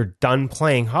 you're done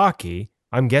playing hockey.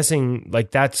 I'm guessing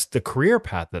like that's the career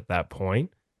path at that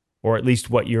point, or at least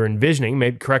what you're envisioning.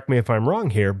 Maybe correct me if I'm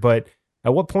wrong here, but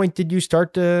at what point did you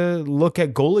start to look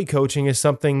at goalie coaching as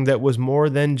something that was more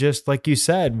than just, like you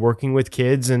said, working with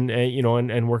kids and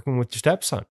working with your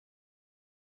stepson?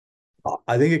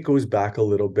 I think it goes back a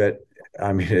little bit.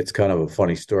 I mean, it's kind of a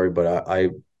funny story, but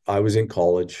I was in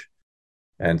college.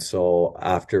 And so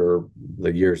after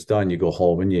the year's done, you go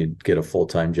home and you get a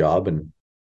full-time job, and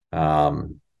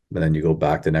then you go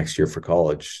back the next year for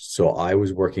college. So I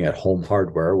was working at Home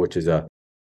Hardware, which is it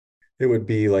would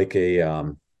be like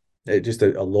just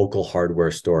a local hardware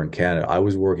store in Canada. I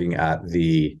was working at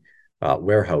the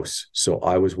warehouse. So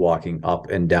I was walking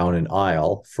up and down an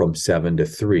aisle from 7 to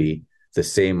 3, the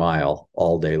same aisle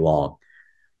all day long.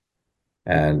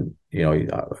 And,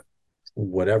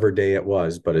 whatever day it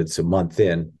was, but it's a month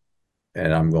in,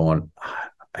 and I'm going,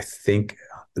 I think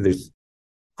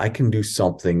I can do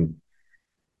something.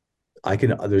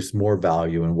 There's more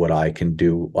value in what I can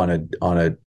do on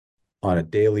a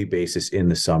daily basis in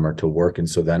the summer to work. And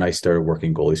so then I started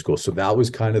working goalie school. So that was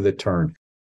kind of the turn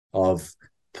of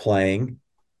playing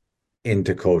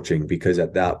into coaching, because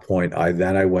at that point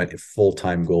I went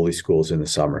full-time goalie schools in the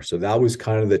summer. So that was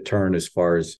kind of the turn as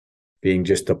far as being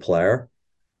just a player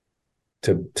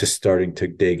to starting to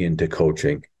dig into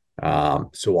coaching.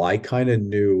 So I kind of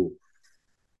knew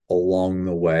along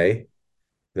the way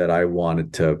that I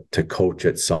wanted to coach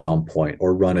at some point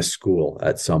or run a school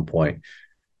at some point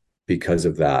because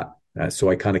of that. So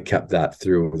I kind of kept that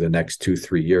through the next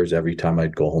 2-3 years. Every time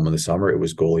I'd go home in the summer, it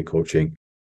was goalie coaching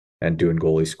and doing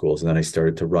goalie schools. And then I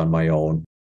started to run my own.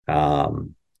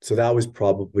 So that was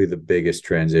probably the biggest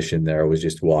transition there, was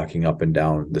just walking up and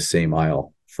down the same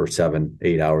aisle for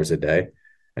 7-8 hours a day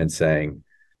and saying,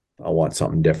 I want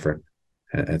something different.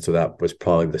 And so that was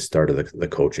probably the start of the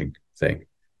coaching thing.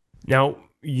 Now,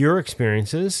 your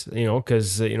experiences,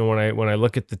 because, when I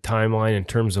look at the timeline in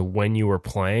terms of when you were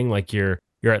playing, like you're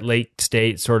at Lake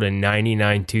State sort of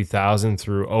 99, 2000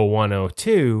 through 01,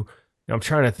 02. I'm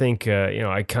trying to think,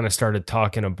 I kind of started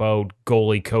talking about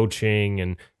goalie coaching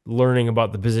and learning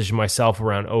about the position myself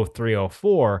around 03,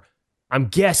 04. I'm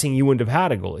guessing you wouldn't have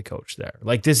had a goalie coach there.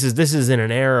 Like this is in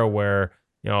an era where,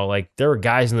 like there were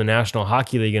guys in the National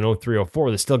Hockey League in 03,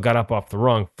 04 that still got up off the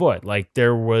wrong foot. Like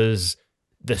there was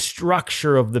the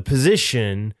structure of the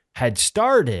position had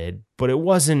started, but it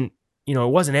wasn't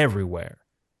everywhere.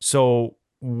 So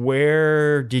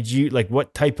where did you, like,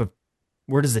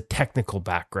 where does the technical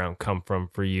background come from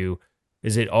for you?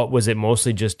 Was it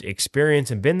mostly just experience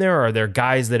and been there? Or are there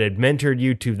guys that had mentored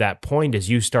you to that point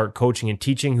as you start coaching and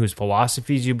teaching whose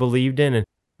philosophies you believed in? And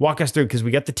walk us through, because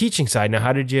we got the teaching side. Now,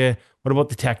 what about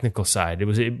the technical side?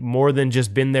 Was it more than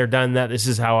just been there, done that? This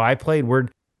is how I played. Where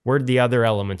did the other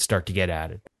elements start to get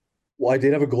added? Well, I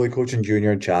did have a goalie coach in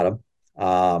junior in Chatham.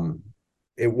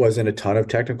 It wasn't a ton of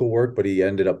technical work, but he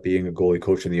ended up being a goalie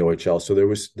coach in the OHL. So there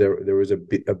was a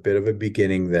bit of a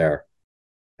beginning there.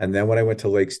 And then when I went to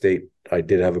Lake State, I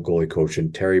did have a goalie coach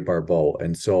in Terry Barbeau.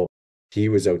 And so he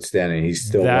was outstanding. He's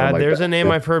still there's a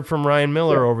name I've heard from Ryan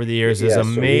Miller over the years as a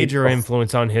major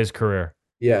influence on his career.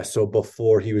 Yeah. So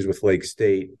before he was with Lake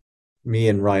State, me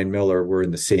and Ryan Miller were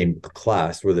in the same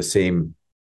class. We're the same.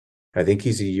 I think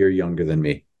he's a year younger than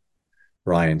me,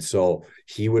 Ryan. So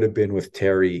he would have been with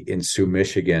Terry in Sioux,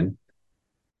 Michigan,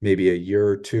 maybe a year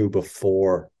or two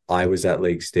before I was at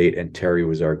Lake State, and Terry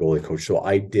was our goalie coach. So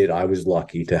I was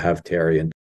lucky to have Terry,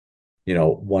 and,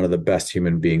 one of the best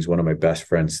human beings, one of my best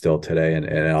friends still today.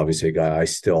 And obviously a guy I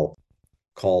still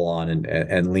call on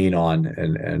and lean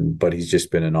on, but he's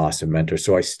just been an awesome mentor.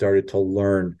 So I started to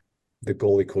learn the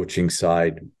goalie coaching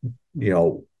side,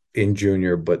 in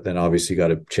junior, but then obviously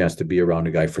got a chance to be around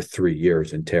a guy for 3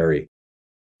 years in Terry.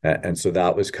 And so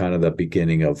that was kind of the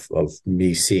beginning of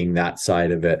me seeing that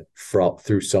side of it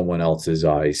through someone else's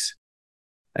eyes.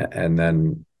 And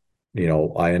then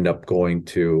I end up going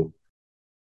to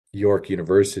York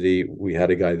University. We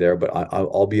had a guy there, but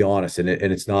I'll be honest, and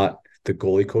it's not the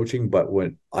goalie coaching, but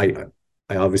when I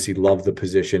obviously love the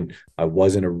position. I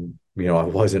wasn't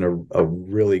a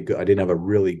really good. I didn't have a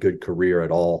really good career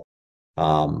at all.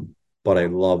 But I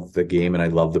love the game and I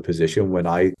love the position. When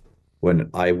I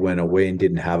went away and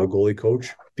didn't have a goalie coach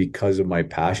because of my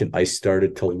passion, I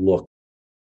started to look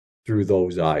through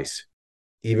those eyes.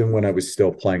 Even when I was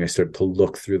still playing, I started to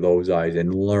look through those eyes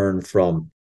and learn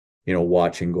from,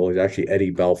 watching goalies. Actually,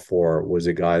 Eddie Belfour was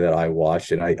a guy that I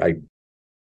watched, and I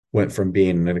went from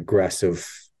being an aggressive,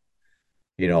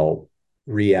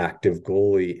 reactive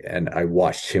goalie, and I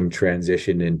watched him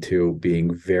transition into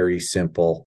being very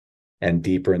simple and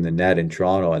deeper in the net in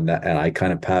Toronto, and I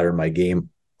kind of patterned my game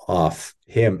off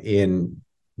him in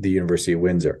the University of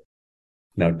Windsor.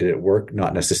 Now, did it work?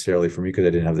 Not necessarily for me because I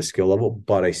didn't have the skill level,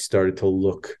 but I started to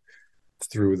look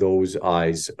through those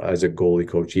eyes as a goalie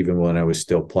coach, even when I was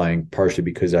still playing, partially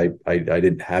because I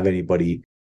didn't have anybody.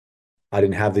 I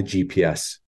didn't have the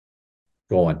GPS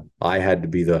going. I had to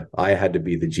be the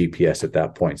GPS at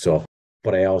that point. So,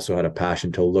 but I also had a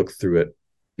passion to look through it,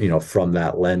 from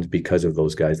that lens because of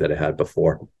those guys that I had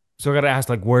before. So I got to ask,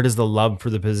 where does the love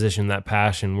for the position, that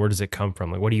passion, where does it come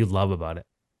from? What do you love about it?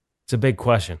 It's a big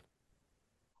question.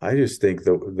 I just think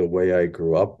the way I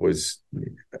grew up was,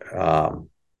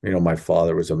 my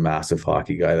father was a massive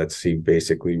hockey guy. He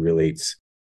basically relates.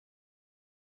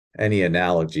 Any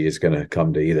analogy is going to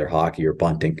come to either hockey or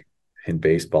bunting in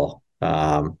baseball.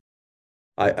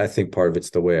 I think part of it's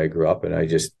the way I grew up, and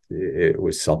it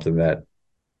was something that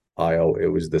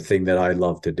it was the thing that I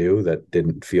loved to do that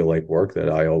didn't feel like work,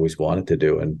 that I always wanted to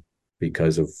do. And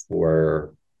because of where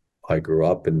I grew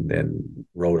up and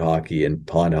road hockey and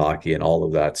pond hockey and all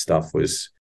of that stuff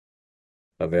was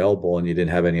available, and you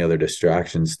didn't have any other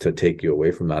distractions to take you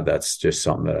away from that, that's just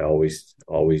something that I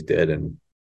always did. And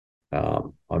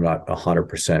I'm not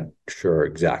 100% sure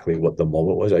exactly what the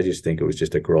moment was. I just think it was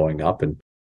just a growing up and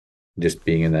just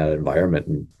being in that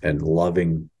environment and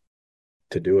loving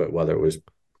to do it, whether it was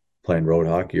playing road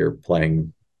hockey or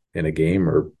playing in a game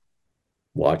or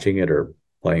watching it or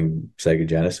playing Sega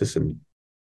Genesis and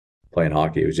playing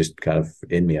hockey. It was just kind of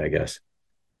in me, I guess.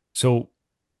 So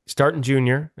starting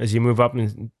junior, as you move up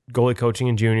in goalie coaching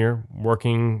in junior,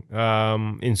 working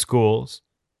in schools,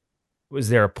 was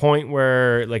there a point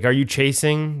where, are you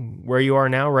chasing where you are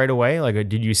now right away?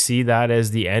 Did you see that as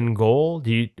the end goal?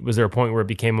 Was there a point where it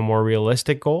became a more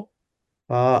realistic goal?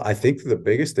 I think the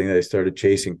biggest thing that I started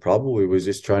chasing probably was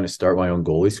just trying to start my own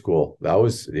goalie school. That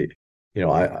was,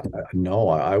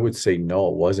 I would say no.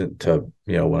 It wasn't to,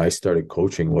 when I started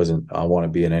coaching, I want to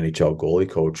be an NHL goalie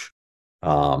coach.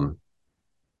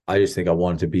 I just think I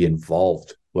wanted to be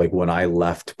involved. When I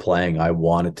left playing, I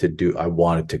wanted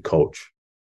to coach.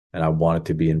 And I wanted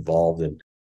to be involved in.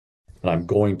 And I'm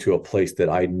going to a place that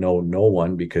I know no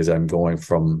one, because I'm going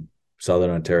from Southern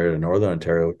Ontario to Northern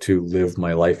Ontario to live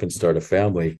my life and start a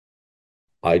family.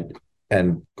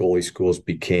 And goalie schools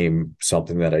became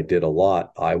something that I did a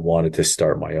lot. I wanted to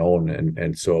start my own.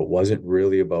 And so it wasn't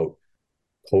really about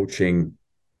coaching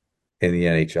in the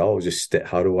NHL. It was just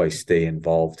how do I stay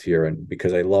involved here? And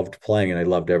because I loved playing and I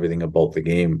loved everything about the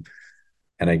game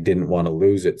and I didn't want to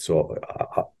lose it. So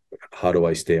how do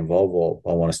I stay involved? Well,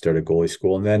 I want to start a goalie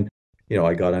school. And then,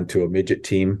 I got into a midget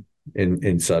team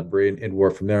in Sudbury and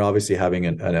worked from there. Obviously, having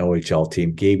an OHL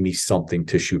team gave me something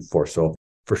to shoot for. So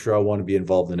for sure, I want to be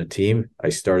involved in a team. I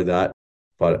started that,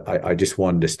 but I just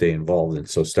wanted to stay involved. And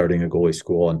so starting a goalie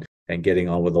school and getting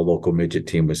on with a local midget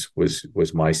team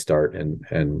was my start and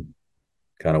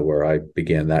kind of where I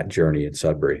began that journey in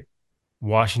Sudbury.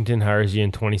 Washington hires you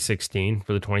in 2016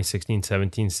 for the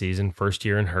 2016-17 season, first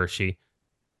year in Hershey.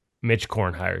 Mitch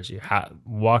Korn hires you.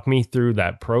 Walk me through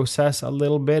that process a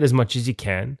little bit, as much as you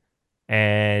can,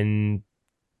 and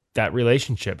that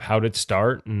relationship. How did it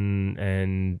start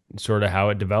and sort of how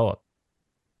it developed?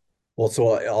 Well,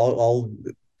 so I'll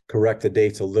correct the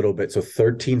dates a little bit. So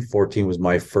 13-14 was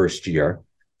my first year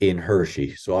in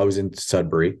Hershey. So I was in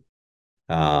Sudbury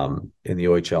in the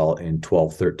OHL in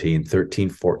 12-13.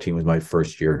 13-14 was my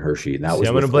first year in Hershey. And that was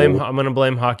I'm going to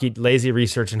blame hockey, lazy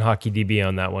research and Hockey DB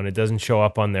on that one. It doesn't show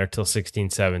up on there till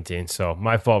 16-17. So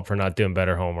my fault for not doing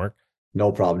better homework.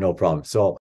 No problem.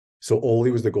 So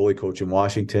Ole was the goalie coach in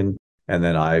Washington, and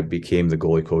then I became the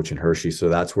goalie coach in Hershey. So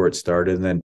that's where it started. And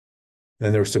then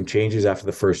there were some changes after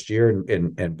the first year,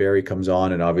 and Barry comes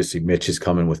on, and obviously Mitch is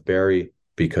coming with Barry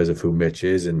because of who Mitch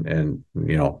is, and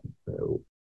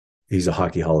he's a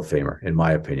Hockey Hall of Famer, in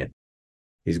my opinion.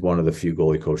 He's one of the few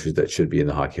goalie coaches that should be in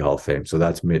the Hockey Hall of Fame. So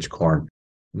that's Mitch Korn,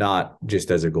 not just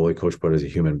as a goalie coach, but as a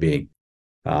human being.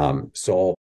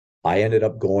 So I ended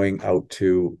up going out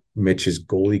to Mitch's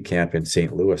goalie camp in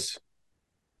St. Louis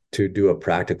to do a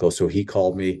practical. So he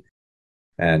called me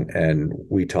and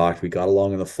we talked. We got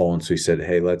along on the phone. So he said,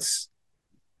 hey,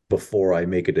 before I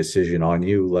make a decision on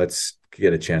you, let's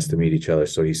get a chance to meet each other.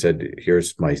 So he said,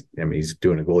 he's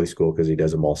doing a goalie school because he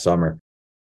does them all summer.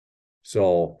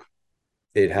 So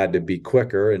it had to be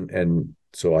quicker. And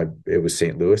so it was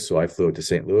St. Louis. So I flew out to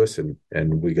St. Louis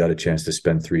and we got a chance to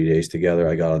spend 3 days together.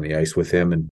 I got on the ice with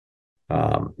him and,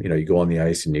 you go on the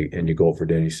ice and you go out for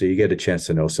dinner. So you get a chance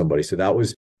to know somebody. So that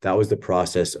was the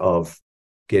process of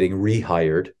getting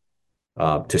rehired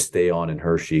to stay on in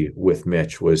Hershey with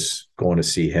Mitch, was going to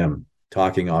see him,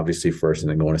 talking obviously first, and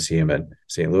then going to see him at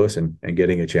St. Louis and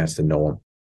getting a chance to know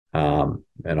him.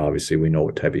 And obviously we know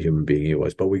what type of human being he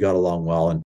was, but we got along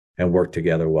well and worked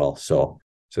together well. So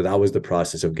that was the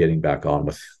process of getting back on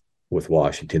with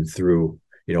Washington through,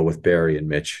 with Barry and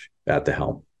Mitch at the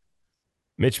helm.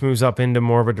 Mitch moves up into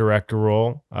more of a director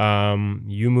role.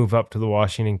 You move up to the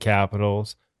Washington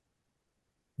Capitals.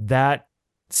 That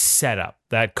setup,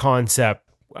 that concept,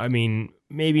 I mean,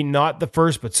 maybe not the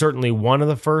first, but certainly one of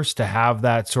the first to have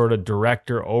that sort of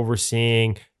director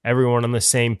overseeing everyone on the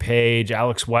same page.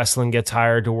 Alex Westland gets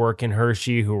hired to work in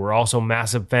Hershey, who we're also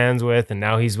massive fans with, and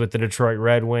now he's with the Detroit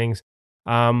Red Wings.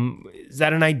 Is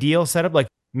that an ideal setup? Like,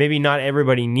 maybe not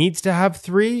everybody needs to have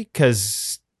three,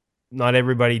 because not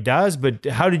everybody does, but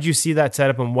how did you see that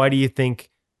setup, and why do you think,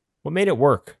 what made it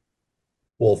work?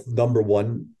 Well, number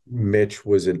one, Mitch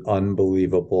was an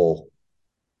unbelievable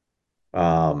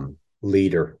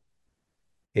leader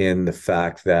in the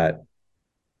fact that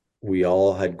we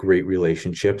all had great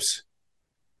relationships,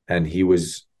 and he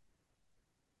was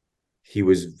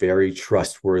very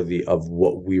trustworthy of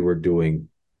what we were doing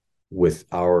with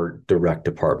our direct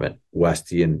department,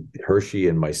 Westy and Hershey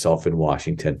and myself in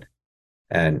Washington.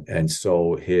 And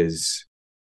so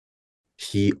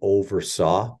he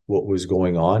oversaw what was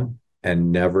going on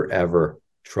and never ever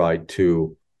tried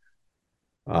to,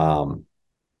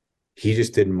 he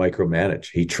just didn't micromanage.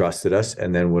 He trusted us.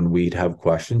 And then when we'd have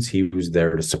questions, he was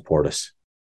there to support us.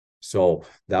 So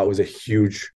that was a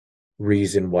huge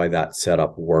reason why that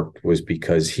setup worked, was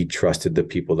because he trusted the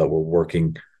people that were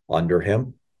working under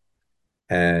him.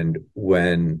 And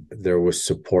when there was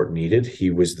support needed, he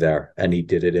was there, and he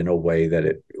did it in a way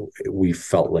that we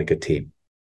felt like a team.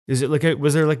 Is it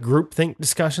was there like group think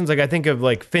discussions? Like, I think of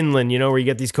like Finland, where you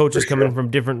get these coaches coming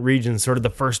from different regions, sort of the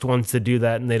first ones to do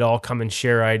that, and they'd all come and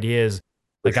share ideas.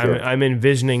 Like, I'm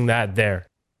envisioning that there.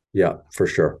 Yeah, for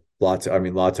sure. Lots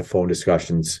of phone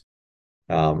discussions,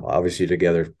 obviously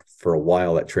together for a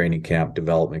while at training camp,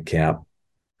 development camp.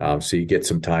 So you get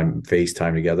some time,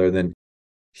 FaceTime together. And then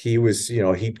he was,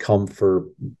 he'd come for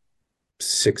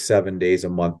 6-7 days a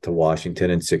month to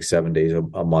Washington and 6-7 days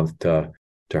a month to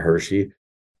Hershey.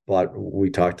 But we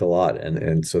talked a lot.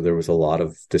 And so there was a lot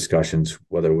of discussions,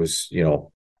 whether it was,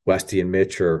 Westy and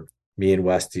Mitch, or me and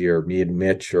Westy, or me and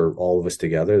Mitch, or all of us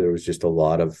together. There was just a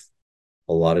lot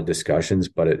of discussions,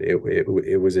 but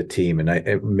it was a team.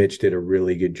 And Mitch did a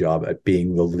really good job at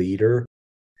being the leader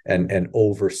and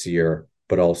overseer,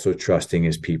 but also trusting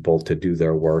his people to do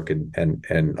their work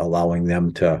and allowing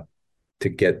them to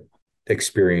get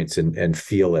experience and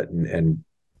feel it and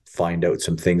find out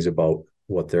some things about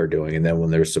what they're doing. And then when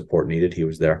there's support needed, he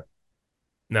was there.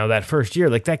 Now, that first year,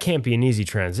 like, that can't be an easy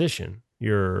transition.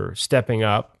 You're stepping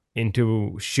up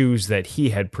into shoes that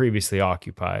he had previously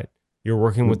occupied. You're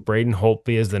working with Braden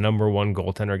Holtby as the number one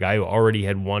goaltender, guy who already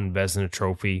had won Vezina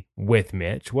Trophy with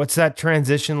Mitch. What's that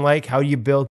transition like? How do you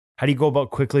go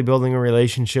about quickly building a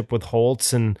relationship with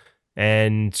Holtz and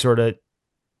sort of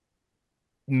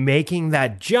making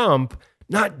that jump,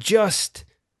 not just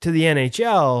to the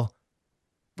NHL,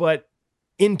 but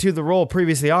into the role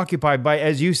previously occupied by,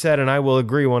 as you said, and I will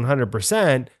agree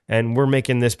 100%, and we're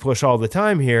making this push all the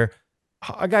time here,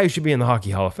 a guy who should be in the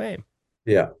Hockey Hall of Fame.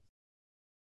 Yeah.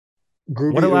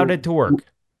 What allowed it to work?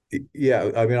 Yeah,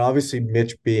 obviously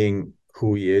Mitch being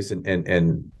who he is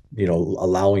and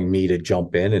allowing me to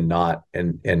jump in and not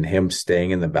and him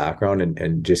staying in the background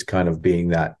and just kind of being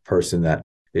that person that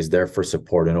is there for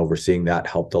support and overseeing that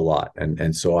helped a lot.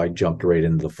 And so I jumped right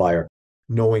into the fire.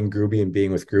 Knowing Gruby and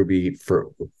being with Gruby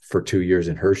for 2 years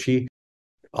in Hershey,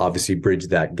 obviously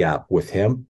bridged that gap with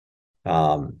him.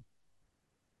 Braden,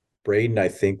 I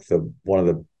think one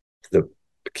of the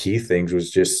key things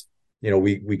was just,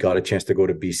 we got a chance to go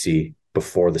to BC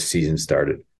before the season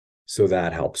started. So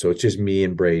that helped. So it's just me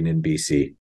and Braden in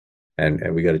BC.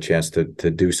 And we got a chance to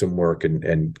do some work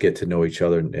and get to know each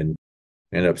other and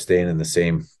end up staying in the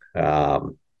same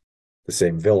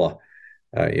villa.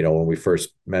 when we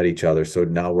first met each other. So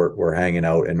now we're hanging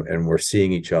out and we're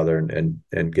seeing each other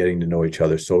and getting to know each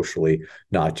other socially,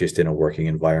 not just in a working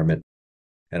environment.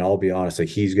 And I'll be honest, like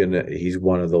he's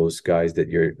one of those guys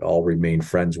that I'll remain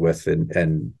friends with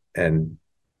and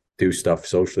do stuff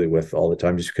socially with all the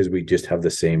time, just because we just have the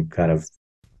same kind of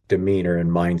demeanor and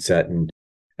mindset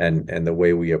and the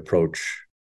way we approach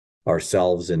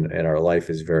ourselves and our life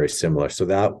is very similar. So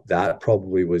that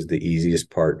probably was the easiest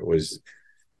part. Was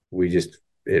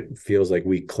it feels like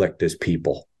we clicked as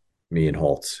people, me and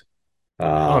Holtz.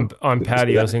 On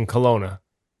patios in Kelowna.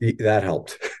 That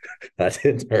helped. That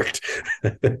didn't hurt.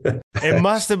 It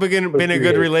must have been a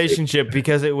good relationship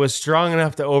because it was strong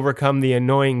enough to overcome the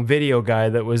annoying video guy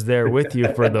that was there with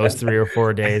you for those 3 or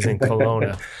 4 days in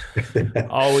Kelowna.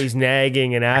 Always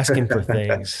nagging and asking for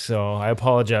things. So I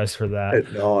apologize for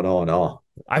that. No.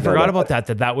 I forgot about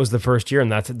that was the first year,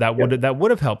 and that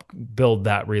would have helped build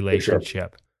that relationship. Sure.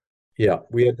 Yeah,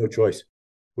 we had no choice.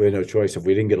 If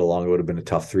we didn't get along, it would have been a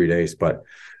tough 3 days, but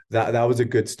that was a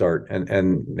good start. And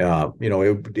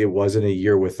it wasn't a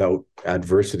year without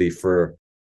adversity for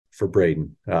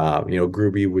Braden.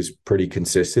 Gruby was pretty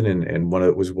consistent and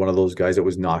was one of those guys that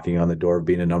was knocking on the door of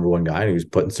being a number one guy, and he was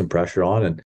putting some pressure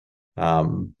on,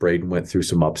 and Braden went through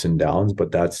some ups and downs,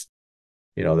 but that's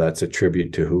a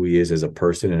tribute to who he is as a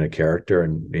person and a character.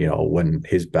 And, when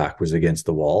his back was against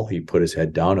the wall, he put his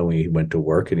head down and he went to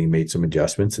work and he made some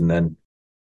adjustments. And then,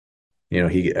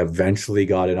 he eventually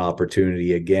got an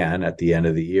opportunity again at the end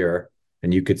of the year,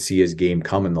 and you could see his game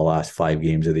come in the last 5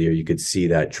 games of the year. You could see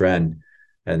that trend,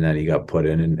 and then he got put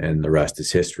in, and the rest is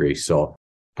history. So,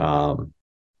 so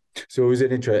it was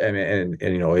an interest. I mean, and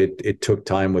it took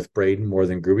time with Braden more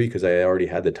than Gruby because I already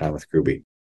had the time with Gruby.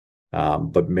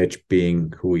 But Mitch,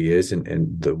 being who he is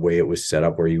and the way it was set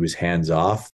up, where he was hands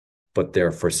off, but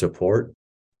there for support,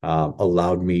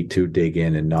 allowed me to dig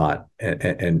in and not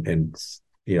and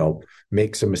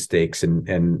make some mistakes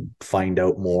and find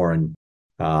out more and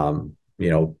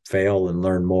fail and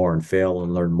learn more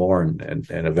and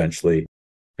eventually,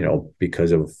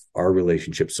 because of our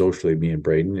relationship socially, me and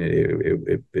Braden,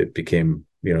 it became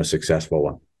a successful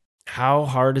one. How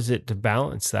hard is it to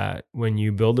balance that when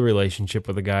you build a relationship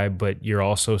with a guy, but you're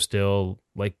also still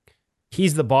like,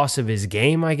 he's the boss of his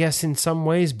game, I guess, in some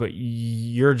ways, but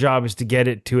your job is to get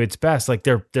it to its best. Like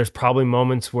there's probably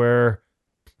moments where,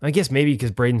 I guess maybe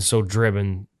because Braden's so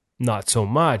driven, not so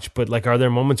much, but like, are there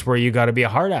moments where you got to be a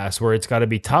hard ass, where it's got to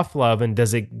be tough love? And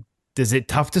does it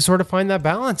tough to sort of find that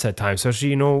balance at times?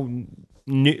 Especially,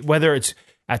 whether it's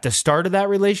at the start of that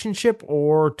relationship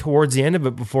or towards the end of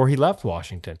it before he left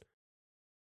Washington.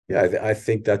 Yeah, I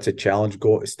think that's a challenge.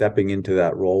 Stepping into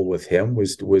that role with him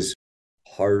was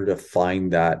harder to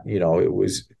find that. It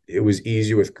was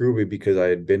easier with Gruby because I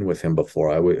had been with him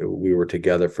before. We were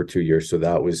together for 2 years, so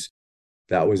that was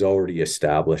already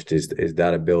established. Is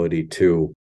that ability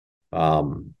to,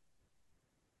 find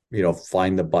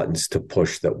the buttons to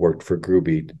push that worked for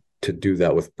Gruby. To do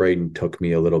that with Braden took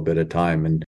me a little bit of time,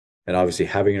 and obviously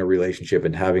having a relationship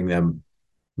and having them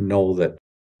know that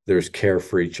there's care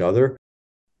for each other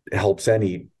helps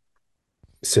any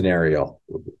scenario.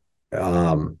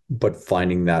 But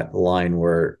finding that line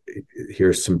where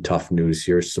here's some tough news,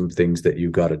 here's some things that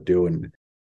you got to do, and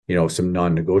some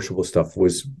non-negotiable stuff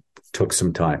took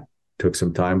some time,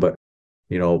 but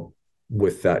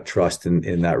with that trust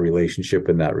in that relationship,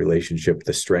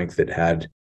 the strength it had,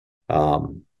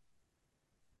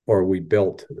 or we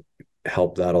built,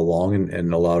 helped that along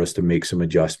and allowed us to make some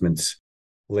adjustments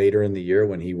later in the year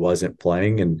when he wasn't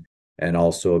playing, and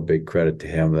also a big credit to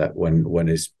him that when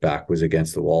his back was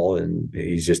against the wall, and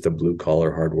he's just a blue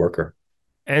collar hard worker.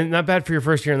 And not bad for your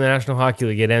first year in the National Hockey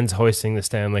League. It ends hoisting the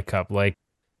Stanley Cup. Like,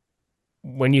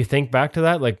 when you think back to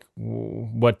that, like,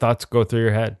 what thoughts go through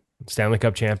your head? Stanley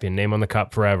Cup champion, name on the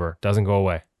cup forever, doesn't go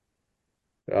away.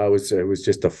 It was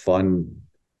just a fun.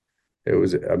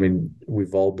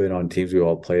 We've all been on teams, we've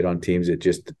all played on teams. It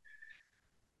just,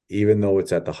 even though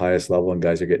it's at the highest level and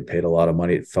guys are getting paid a lot of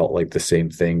money, it felt like the same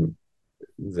thing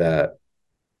that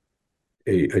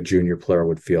a junior player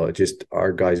would feel. It just,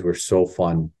 our guys were so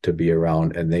fun to be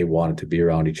around, and they wanted to be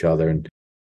around each other. And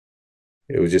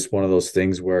it was just one of those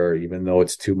things where, even though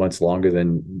it's 2 months longer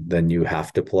than you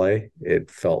have to play, it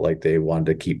felt like they wanted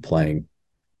to keep playing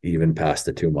even past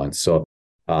the 2 months. So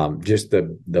just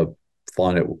the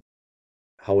fun,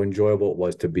 how enjoyable it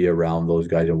was to be around those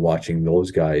guys and watching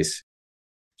those guys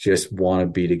just want to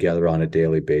be together on a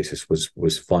daily basis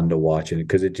was fun to watch. And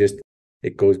because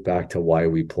it goes back to why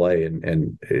we play,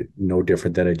 and no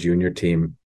different than a junior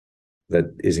team that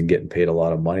isn't getting paid a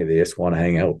lot of money. They just want to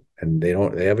hang out they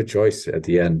have a choice at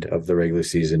the end of the regular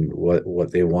season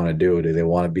what they want to do. Do they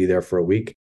want to be there for a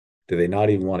week? Do they not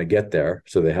even want to get there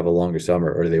so they have a longer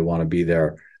summer, or do they want to be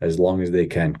there as long as they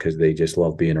can because they just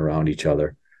love being around each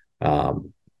other,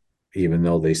 even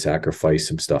though they sacrifice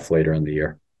some stuff later in the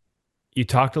year? You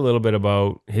talked a little bit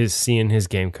about seeing his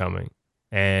game coming.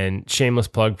 And shameless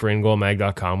plug for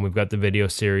InGoalMag.com. We've got the video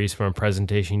series from a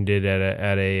presentation you did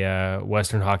at a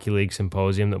Western Hockey League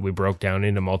symposium that we broke down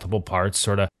into multiple parts,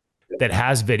 sort of that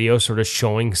has video sort of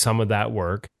showing some of that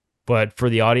work. But for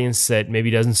the audience that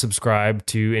maybe doesn't subscribe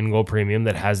to InGoal Premium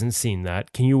that hasn't seen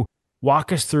that, can you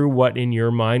walk us through what in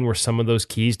your mind were some of those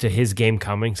keys to his game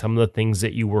coming, some of the things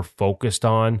that you were focused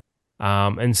on,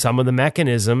 and some of the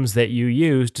mechanisms that you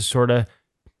used to sort of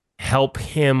help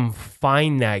him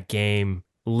find that game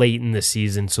late in the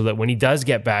season so that when he does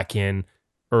get back in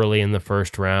early in the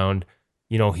first round,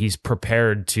 he's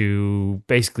prepared to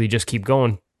basically just keep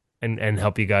going and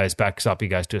help you guys, backstop you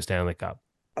guys to a Stanley Cup?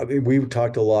 I mean, we've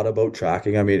talked a lot about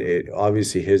tracking. I mean,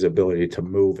 obviously his ability to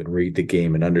move and read the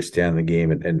game and understand the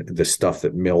game and the stuff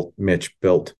that Mitch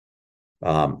built,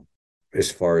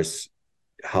 as far as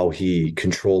how he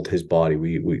controlled his body.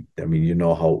 I mean,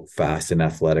 how fast and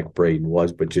athletic Braden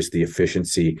was, but just the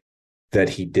efficiency that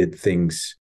he did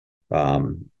things,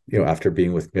 after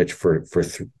being with Mitch for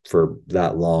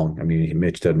that long. I mean,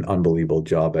 Mitch did an unbelievable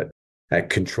job at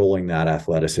controlling that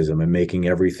athleticism and making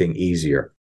everything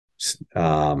easier.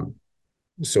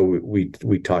 So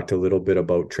we talked a little bit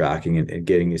about tracking and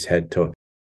getting his head to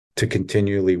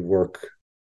continually work,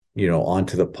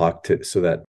 onto the puck so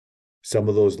that some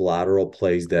of those lateral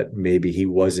plays that maybe he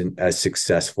wasn't as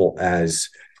successful as,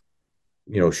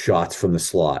 shots from the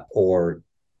slot or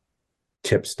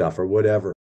tip stuff or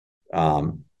whatever,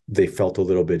 they felt a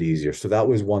little bit easier. So that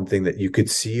was one thing that you could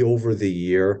see over the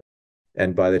year.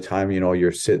 And by the time,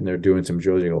 you're sitting there doing some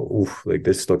drills, you go, oof, like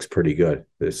this looks pretty good.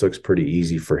 This looks pretty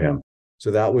easy for him.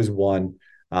 So that was one.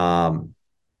 And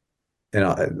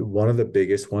one of the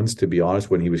biggest ones, to be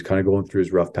honest, when he was kind of going through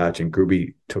his rough patch and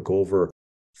Gruby took over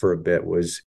for a bit,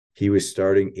 was he was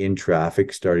starting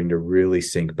to really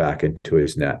sink back into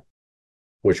his net,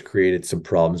 which created some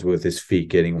problems with his feet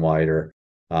getting wider.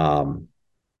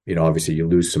 Obviously you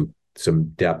lose some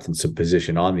depth and some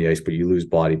position on the ice, but you lose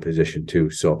body position too.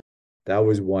 So that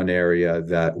was one area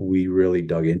that we really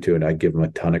dug into, and I give him a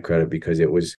ton of credit because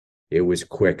it was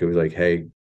quick. It was like, hey,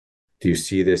 do you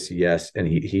see this? Yes. And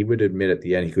he would admit at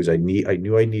the end, he goes, I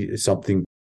knew I needed something.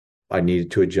 I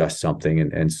needed to adjust something.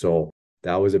 And so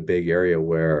that was a big area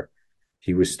where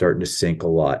he was starting to sink a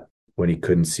lot when he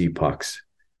couldn't see pucks,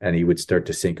 and he would start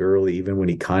to sink early, even when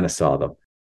he kind of saw them.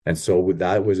 And so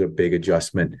that was a big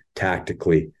adjustment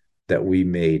tactically that we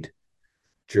made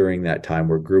during that time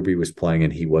where Gruby was playing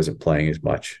and he wasn't playing as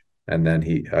much. And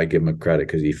then I give him credit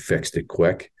because he fixed it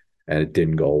quick and it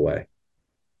didn't go away.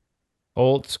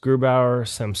 Oltz, Grubauer,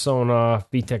 Samsonov,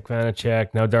 Vitek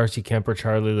Vanacek, now Darcy Kemper,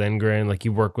 Charlie Lindgren. Like,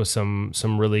 you work with some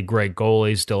really great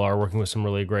goalies, still are working with some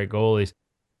really great goalies.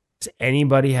 Has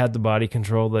anybody had the body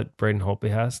control that Braden Holtby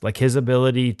has? Like, his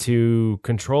ability to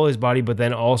control his body, but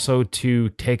then also to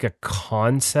take a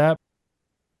concept.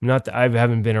 Not that I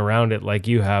haven't been around it like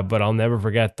you have, but I'll never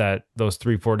forget that those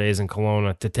 3-4 days in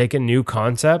Kelowna, to take a new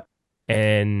concept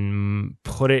and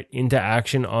put it into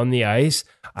action on the ice.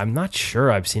 I'm not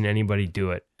sure I've seen anybody do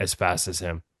it as fast as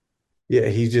him. Yeah,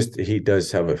 he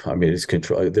does have his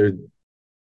control there.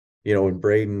 When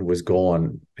Braden was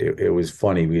going, it was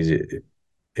funny because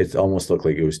it almost looked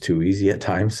like it was too easy at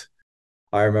times.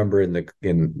 I remember talking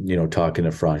to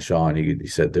Franchon, he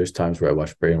said there's times where I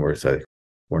watch Braden where it's like,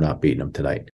 we're not beating him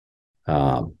tonight.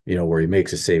 Where he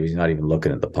makes a save, he's not even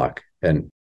looking at the puck. And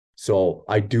so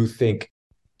I do think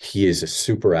he is a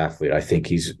super athlete. I think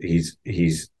his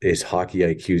hockey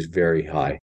IQ is very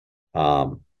high.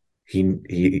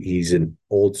 He's an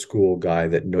old school guy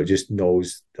that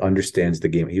understands the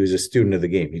game. He was a student of the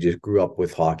game. He just grew up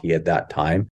with hockey at that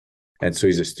time. And so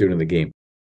he's a student of the game.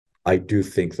 I do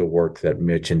think the work that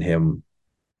Mitch and him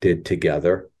did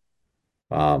together,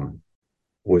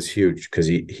 was huge because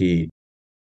he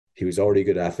was already a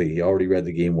good athlete. He already read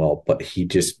the game well, but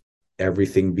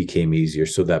everything became easier.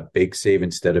 So that big save,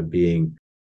 instead of being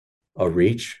a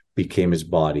reach, became his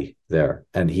body there.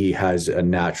 And he has a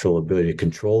natural ability to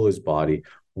control his body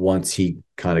once he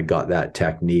kind of got that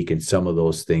technique and some of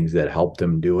those things that helped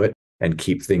him do it and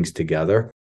keep things together.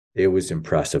 It was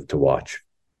impressive to watch.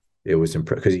 It was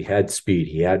impressive because he had speed,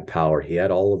 he had power, he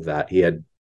had all of that. He had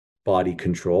body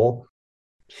control.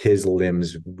 His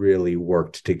limbs really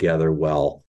worked together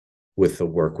well with the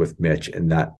work with Mitch,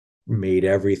 and that made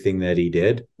everything that he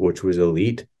did, which was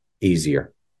elite,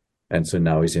 easier. And so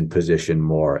now he's in position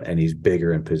more and he's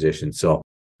bigger in position. So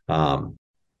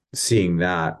seeing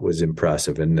that was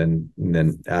impressive, and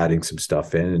then adding some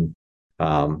stuff in.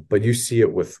 But you see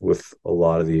it with a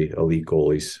lot of the elite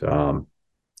goalies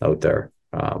out there.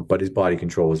 But his body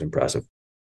control was impressive.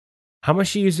 How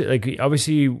much do you use it? Like,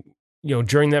 obviously,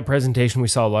 during that presentation, we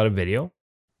saw a lot of video.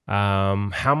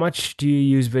 How much do you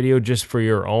use video just for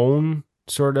your own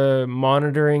sort of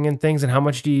monitoring and things? And how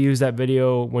much do you use that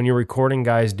video when you're recording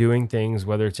guys doing things,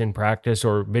 whether it's in practice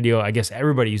or video? I guess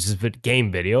everybody uses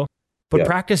game video, but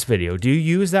practice video, do you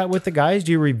use that with the guys?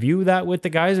 Do you review that with the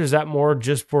guys? Or is that more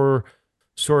just for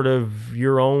sort of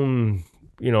your own,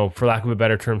 for lack of a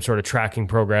better term, sort of tracking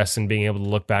progress and being able to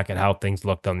look back at how things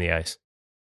looked on the ice?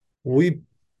 We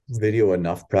video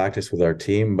enough practice with our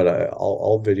team, but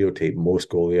I'll videotape most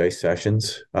goalie ice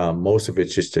sessions. Most of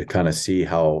it's just to kind of see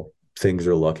how things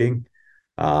are looking.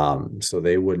 So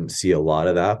they wouldn't see a lot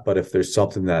of that. But if there's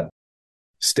something that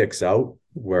sticks out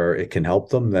where it can help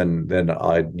them, then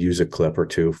I'd use a clip or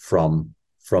two from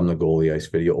the goalie ice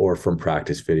video or from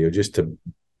practice video, just to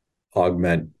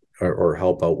augment or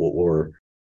help out what we're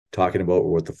talking about,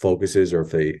 or what the focus is, or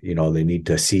if they need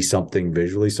to see something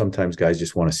visually. Sometimes guys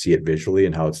just want to see it visually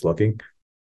and how it's looking.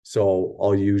 So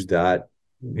I'll use that,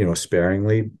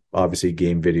 sparingly. Obviously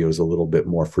game video is a little bit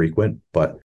more frequent,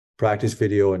 but practice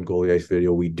video and goalie ice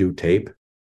video, we do tape.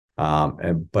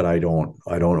 But I don't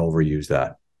overuse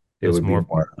that. It would be more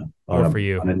for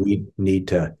you on a need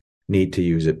to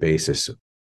use it basis.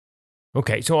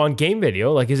 Okay, so on game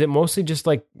video, like, is it mostly just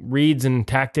like reads and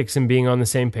tactics and being on the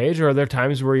same page, or are there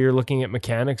times where you're looking at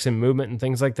mechanics and movement and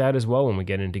things like that as well when we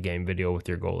get into game video with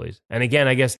your goalies? And again,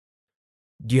 I guess,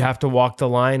 do you have to walk the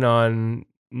line on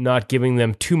not giving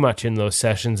them too much in those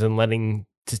sessions and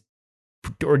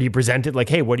or do you present it like,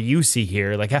 hey, what do you see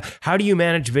here? Like, how do you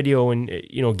manage video and,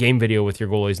 game video with your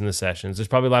goalies in the sessions? There's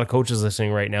probably a lot of coaches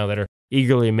listening right now that are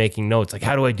eagerly making notes. Like,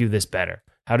 how do I do this better?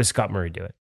 How does Scott Murray do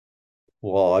it?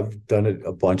 Well, I've done it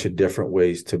a bunch of different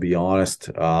ways, to be honest.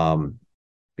 I've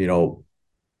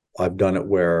done it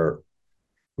where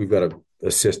we've got a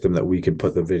system that we can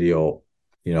put the video,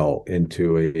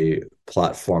 into a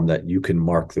platform that you can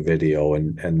mark the video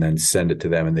and then send it to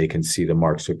them and they can see the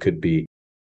marks. So it could be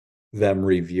them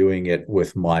reviewing it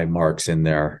with my marks in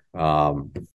there. A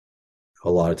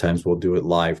lot of times we'll do it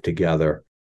live together.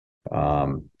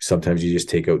 Sometimes you just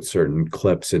take out certain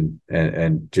clips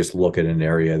and just look at an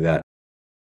area that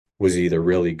was either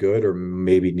really good or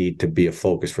maybe need to be a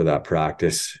focus for that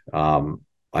practice.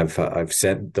 I've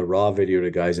sent the raw video to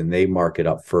guys and they mark it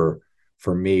up for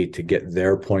me to get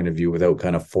their point of view without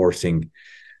kind of forcing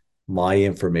my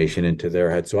information into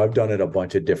their head. So I've done it a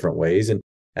bunch of different ways, and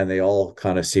they all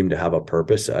kind of seem to have a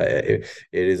purpose. It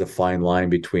is a fine line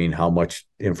between how much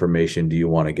information do you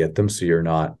want to get them, so you're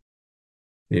not,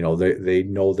 they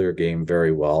know their game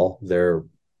very well. They're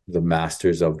the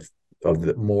masters of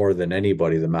more than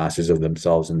anybody, the masters of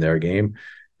themselves in their game,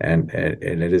 and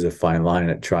it is a fine line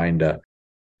at trying to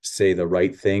say the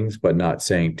right things but not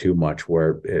saying too much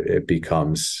where it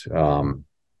becomes a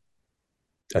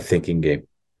thinking game.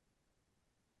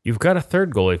 You've got a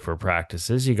third goalie for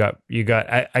practices. You got.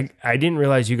 I didn't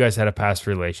realize you guys had a past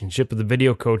relationship, but the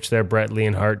video coach there, Brett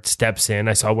Leonhardt, steps in.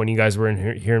 I saw when you guys were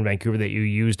here in Vancouver that you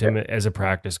used him as a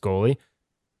practice goalie.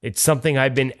 It's something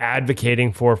I've been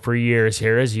advocating for years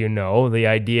here, as you know, the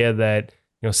idea that,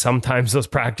 sometimes those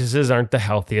practices aren't the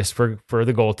healthiest for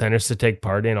the goaltenders to take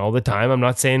part in all the time. I'm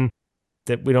not saying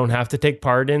that we don't have to take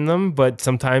part in them, but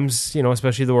sometimes,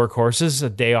 especially the workhorses,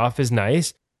 a day off is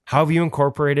nice. How have you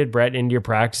incorporated Brett into your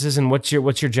practices, and what's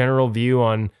your general view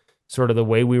on sort of the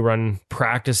way we run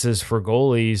practices for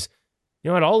goalies,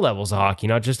 at all levels of hockey,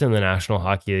 not just in the National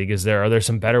Hockey League? Are there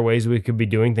some better ways we could be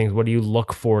doing things? What do you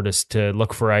look for to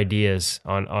look for ideas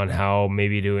on how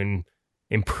maybe to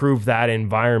improve that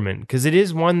environment? Because it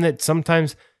is one that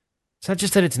sometimes, it's not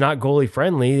just that it's not goalie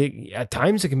friendly. At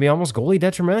times it can be almost goalie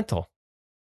detrimental.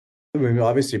 I mean,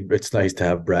 obviously it's nice to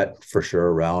have Brett for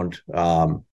sure around.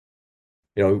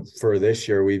 For this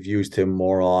year, we've used him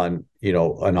more on,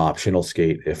 an optional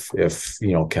skate. If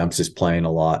Kemps is playing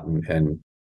a lot and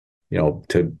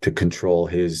to control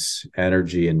his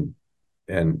energy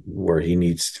and where he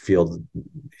needs to feel,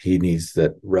 he needs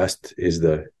that rest is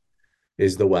the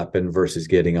weapon versus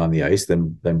getting on the ice,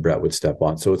 then Brett would step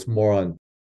on. So it's more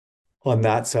on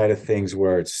that side of things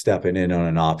where it's stepping in on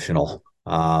an optional.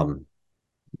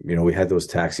 We had those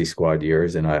taxi squad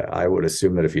years, and I would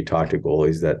assume that if you talk to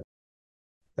goalies that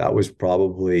was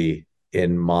probably,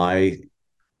 in my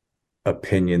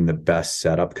opinion, the best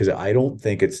setup, because I don't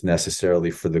think it's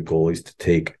necessarily for the goalies to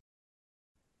take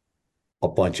a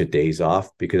bunch of days off,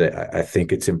 because I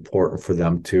think it's important for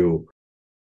them to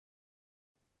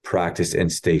practice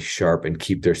and stay sharp and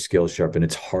keep their skills sharp. And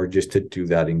it's hard just to do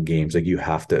that in games. Like, you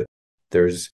have to,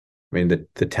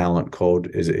 the talent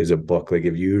code is a book. Like,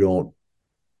 if you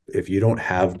don't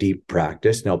have deep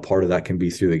practice, now part of that can be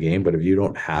through the game, but if you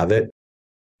don't have it,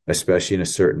 especially in a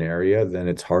certain area, then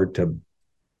it's hard to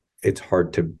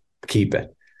keep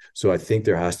it. So I think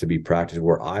there has to be practice.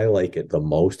 Where I like it the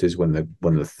most is when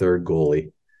the third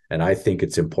goalie, and I think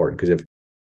it's important, because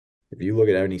if you look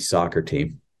at any soccer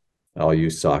team, I'll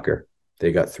use soccer,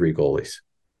 they got 3 goalies.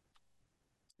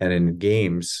 And in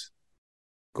games,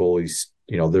 goalies,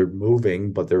 they're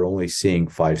moving, but they're only seeing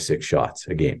 5-6 shots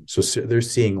a game. So they're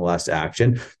seeing less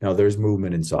action. Now, there's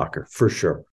movement in soccer for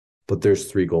sure, but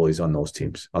there's 3 goalies on those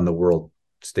teams on the world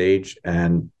stage,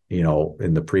 and,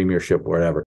 in the premiership,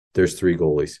 whatever, there's 3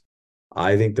 goalies.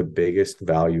 I think the biggest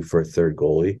value for a third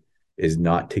goalie is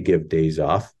not to give days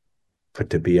off, but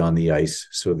to be on the ice.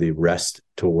 So the rest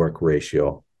to work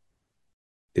ratio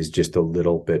is just a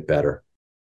little bit better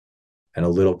and a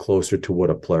little closer to what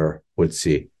a player would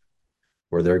see,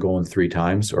 where they're going 3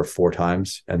 times or 4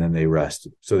 times and then they rest.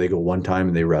 So they go 1 time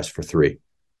and they rest for 3.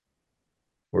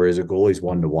 Whereas a goalie's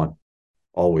 1-to-1.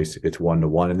 Always it's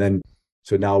 1-to-1. And then,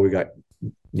 so now we got,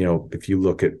 if you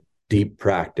look at deep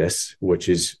practice, which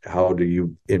is how do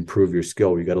you improve your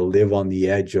skill? You got to live on the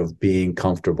edge of being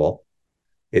comfortable.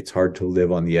 It's hard to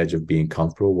live on the edge of being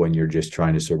comfortable when you're just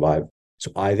trying to survive.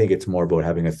 So I think it's more about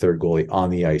having a third goalie on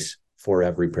the ice for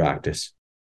every practice,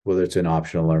 whether it's an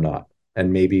optional or not.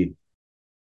 And maybe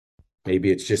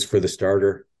it's just for the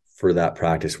starter for that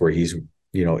practice where he's,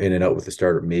 in and out with the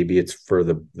starter. Maybe it's for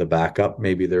the backup.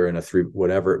 Maybe they're in a 3,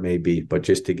 whatever it may be, but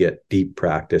just to get deep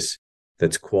practice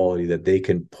that's quality, that they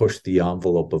can push the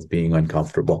envelope of being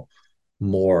uncomfortable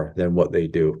more than what they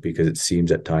do, because it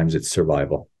seems at times it's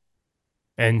survival.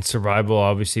 And survival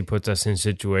obviously puts us in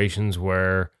situations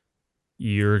where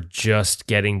you're just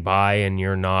getting by and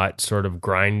you're not sort of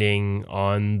grinding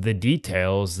on the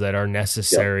details that are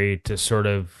necessary to sort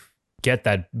of get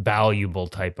that valuable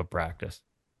type of practice.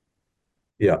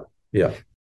 Yeah. Yeah.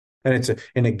 And it's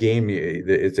in a game,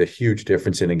 it's a huge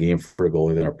difference in a game for a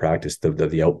goalie than a practice,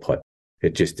 the output.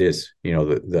 It just is,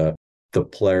 the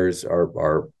players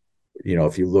are,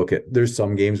 if you look at, there's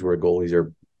some games where goalies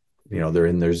are,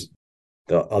 there's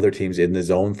the other team's in the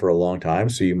zone for a long time.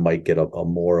 So you might get a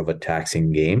more of a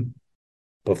taxing game,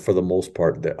 but for the most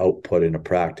part, the output in a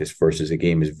practice versus a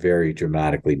game is very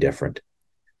dramatically different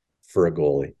for a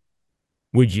goalie.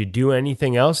 Would you do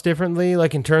anything else differently,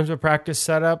 like in terms of practice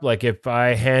setup? Like if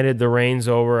I handed the reins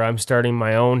over, I'm starting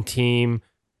my own team,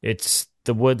 it's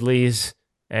the Woodleys,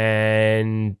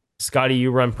 and Scotty,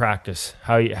 you run practice.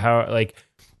 How like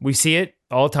we see it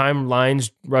all the time,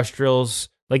 lines, rush drills.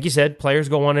 Like you said, players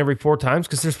go on every 4 times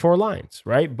because there's 4 lines,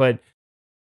 right? But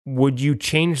would you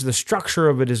change the structure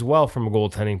of it as well from a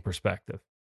goaltending perspective?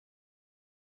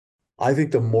 I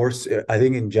think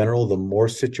in general, the more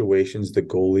situations the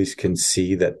goalies can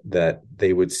see that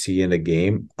they would see in a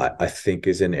game, I think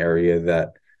is an area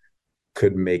that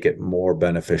could make it more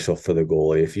beneficial for the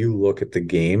goalie. If you look at the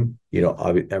game,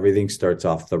 everything starts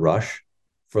off the rush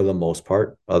for the most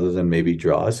part, other than maybe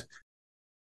draws.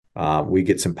 We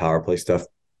get some power play stuff,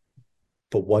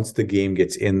 but once the game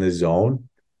gets in the zone,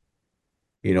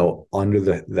 under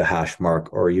the hash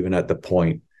mark or even at the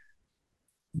point,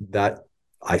 that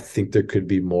I think there could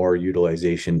be more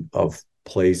utilization of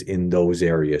plays in those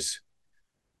areas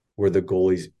where the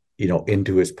goalie's,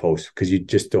 into his post, because you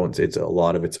just don't, it's a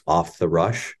lot of it's off the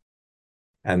rush.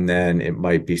 And then it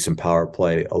might be some power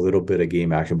play, a little bit of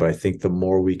game action. But I think the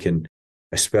more we can,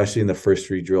 especially in the first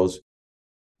 3 drills,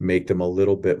 make them a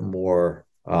little bit more,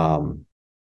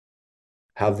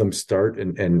 have them start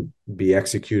and be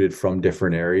executed from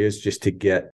different areas just to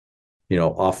get,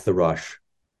 off the rush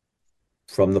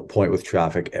from the point with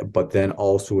traffic, but then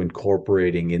also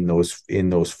incorporating in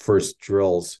those first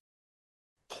drills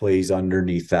plays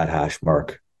underneath that hash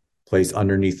mark, plays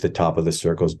underneath the top of the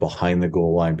circles behind the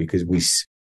goal line, because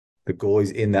the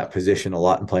goalie's in that position a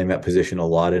lot and playing that position a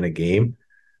lot in a game.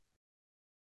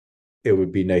 It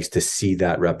would be nice to see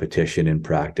that repetition in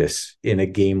practice in a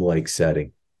game-like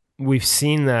setting. We've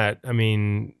seen that. I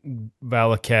mean,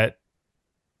 Valaket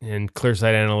and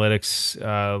Clearsight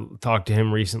Analytics talked to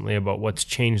him recently about what's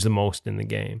changed the most in the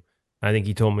game. I think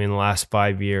he told me in the last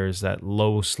 5 years that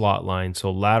low slot line, so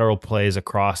lateral plays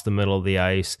across the middle of the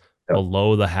ice,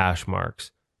 below the hash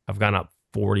marks, have gone up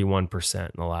 41% in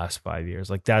the last 5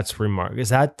 years. Like, that's remarkable. Is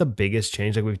that the biggest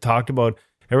change? Like we've talked about,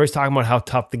 everybody's talking about how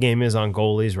tough the game is on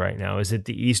goalies right now. Is it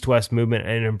the east-west movement,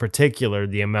 and in particular,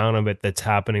 the amount of it that's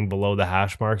happening below the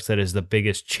hash marks that is the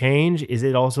biggest change? Is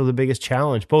it also the biggest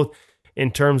challenge, both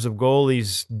in terms of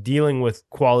goalies dealing with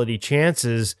quality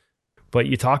chances, but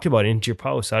you talked about into your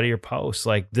post, out of your post,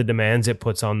 like the demands it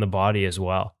puts on the body as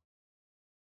well?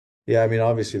 Yeah, I mean,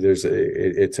 obviously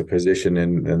it's a position,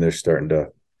 and they're starting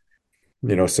to,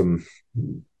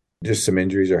 some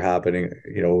injuries are happening.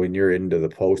 When you're into the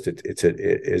post,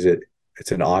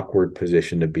 it's an awkward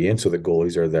position to be in. So the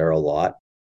goalies are there a lot.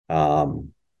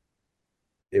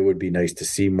 It would be nice to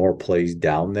see more plays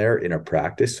down there in a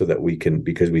practice so that we can,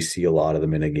 because we see a lot of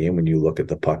them in a game. When you look at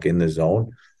the puck in the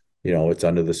zone, it's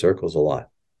under the circles a lot.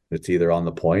 It's either on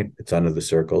the point, it's under the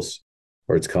circles,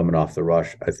 or it's coming off the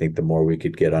rush. I think the more we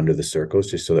could get under the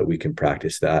circles just so that we can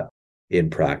practice that in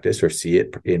practice or see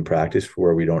it in practice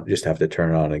where we don't just have to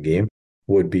turn it on a game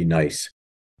would be nice.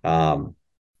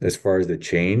 As far as the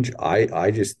change,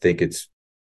 I just think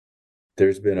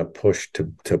there's been a push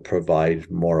to provide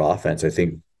more offense. I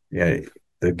think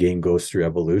the game goes through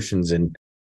evolutions, and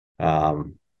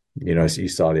you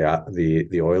saw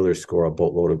the Oilers score a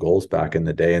boatload of goals back in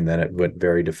the day, and then it went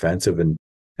very defensive,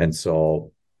 and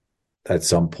so at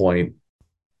some point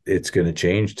it's going to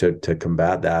change to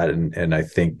combat that, and I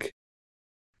think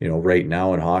right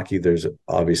now in hockey there's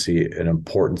obviously an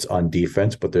importance on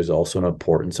defense, but there's also an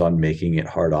importance on making it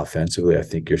hard offensively. I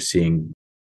think you're seeing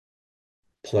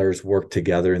players work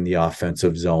together in the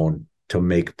offensive zone to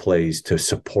make plays, to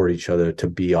support each other, to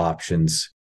be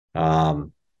options.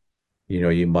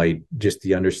 You might just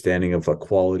the understanding of a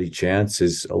quality chance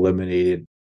is eliminated.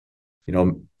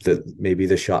 Maybe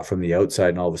the shot from the outside,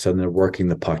 and all of a sudden they're working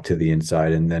the puck to the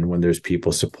inside. And then when there's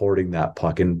people supporting that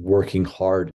puck and working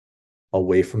hard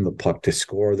away from the puck to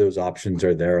score, those options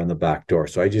are there on the back door.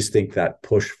 So I just think that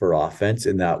push for offense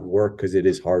and that work, because it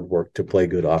is hard work to play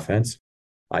good offense,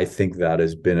 I think that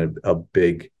has been a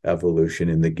big evolution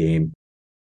in the game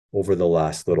over the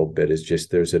last little bit. Is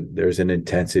just there's an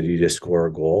intensity to score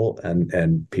a goal,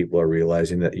 and people are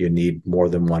realizing that you need more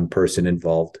than one person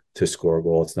involved to score a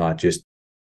goal. It's not just,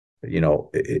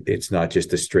 it's not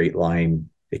just a straight line.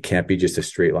 It can't be just a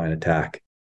straight line attack.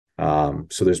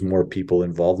 So there's more people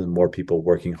involved and more people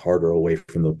working harder away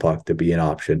from the puck to be an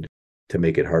option to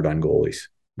make it hard on goalies,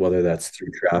 whether that's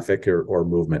through traffic or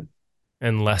movement.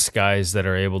 And less guys that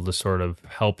are able to sort of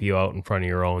help you out in front of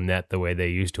your own net the way they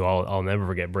used to. I'll never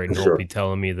forget Braden Holtby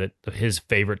telling me that his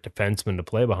favorite defenseman to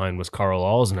play behind was Carl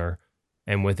Alsner.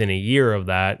 And within a year of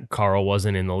that, Carl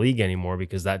wasn't in the league anymore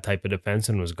because that type of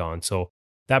defenseman was gone. So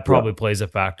that probably plays a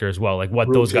factor as well, like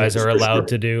what those guys are allowed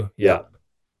to do. Yeah.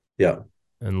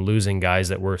 And losing guys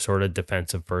that were sort of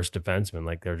defensive first defensemen,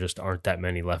 like there just aren't that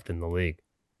many left in the league.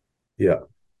 Yeah.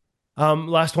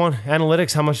 Last one,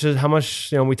 analytics. How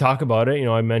much, we talk about it,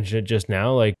 I mentioned it just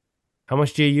now, like how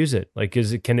much do you use it? Like,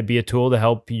 can it be a tool to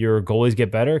help your goalies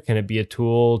get better? Can it be a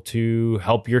tool to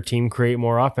help your team create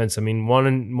more offense? I mean, want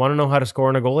to know how to score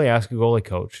on a goalie? Ask a goalie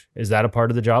coach. Is that a part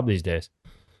of the job these days?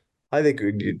 I think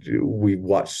we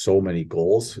watch so many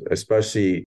goals,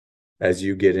 especially as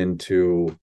you get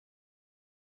into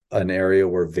an area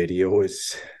where video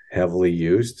is heavily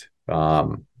used.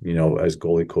 As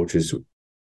goalie coaches,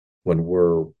 when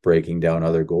we're breaking down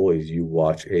other goalies, you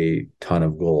watch a ton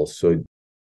of goals. So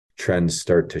trends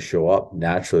start to show up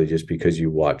naturally just because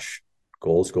you watch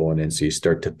goals going in. So you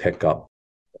start to pick up,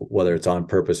 whether it's on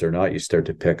purpose or not, you start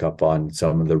to pick up on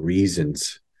some of the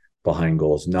reasons behind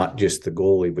goals, not just the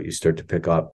goalie, but you start to pick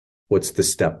up what's the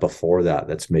step before that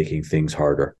that's making things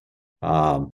harder.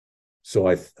 So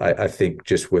I think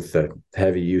just with the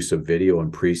heavy use of video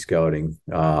and pre-scouting,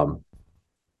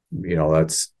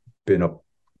 that's been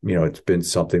it's been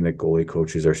something that goalie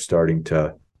coaches are starting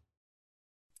to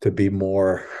be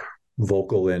more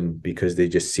vocal in, because they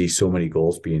just see so many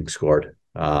goals being scored.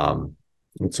 And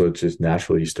so it's just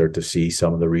naturally you start to see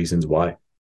some of the reasons why.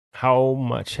 How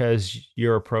much has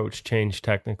your approach changed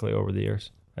technically over the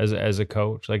years as a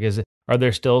coach? Like, are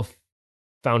there still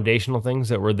foundational things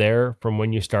that were there from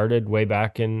when you started way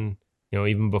back in,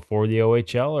 even before the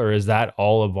OHL, or is that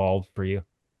all evolved for you?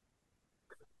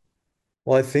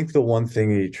 Well, I think the one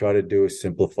thing you try to do is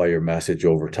simplify your message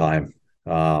over time.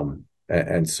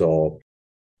 And so,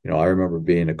 I remember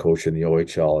being a coach in the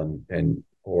OHL and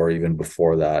or even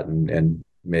before that, and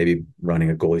maybe running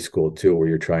a goalie school too, where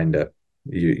you're trying to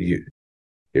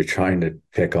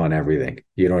pick on everything.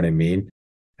 You know what I mean?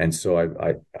 And so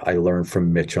I learned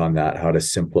from Mitch on that, how to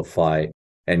simplify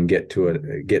and get to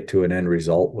an end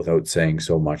result without saying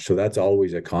so much. So that's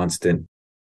always a constant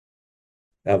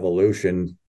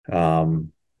evolution.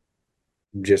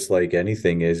 Just like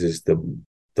anything is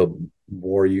the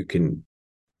more you can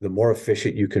the more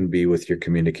efficient you can be with your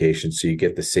communication, so you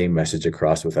get the same message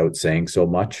across without saying so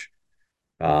much,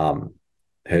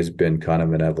 has been kind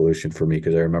of an evolution for me.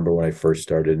 Because I remember when I first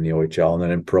started in the OHL and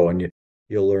then in pro, and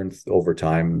you'll learn over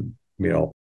time,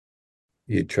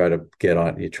 you try to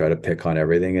pick on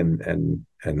everything, and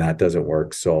that doesn't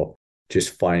work. So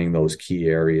just finding those key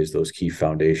areas, those key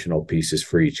foundational pieces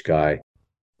for each guy,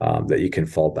 that you can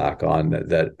fall back on,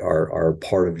 that are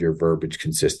part of your verbiage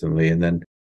consistently. And then,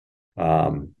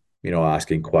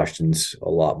 asking questions a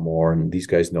lot more. And these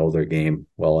guys know their game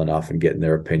well enough, and getting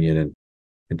their opinion,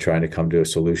 and trying to come to a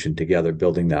solution together,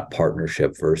 building that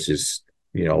partnership versus,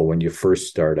 when you first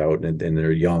start out and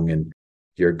they're young and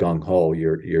you're gung-ho,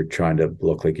 you're trying to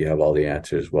look like you have all the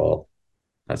answers. Well,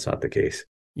 that's not the case.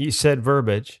 You said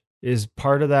verbiage is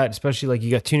part of that, especially like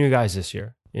you got 2 new guys this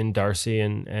year in Darcy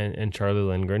and Charlie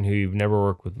Lindgren, who you've never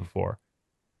worked with before.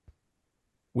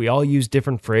 We all use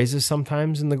different phrases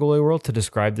sometimes in the goalie world to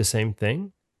describe the same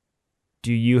thing.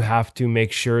 Do you have to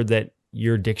make sure that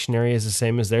your dictionary is the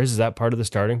same as theirs? Is that part of the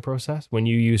starting process? When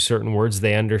you use certain words,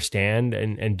 they understand,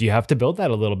 and do you have to build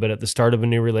that a little bit at the start of a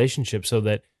new relationship so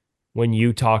that when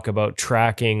you talk about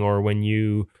tracking, or when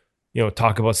you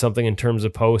talk about something in terms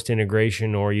of post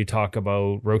integration, or you talk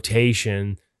about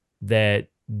rotation, that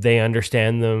they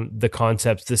understand the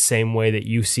concepts the same way that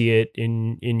you see it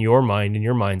in your mind, in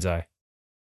your mind's eye?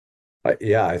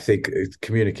 I think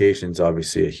communication is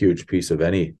obviously a huge piece of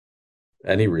any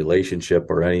relationship,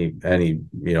 or any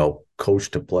coach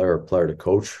to player, player to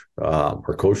coach,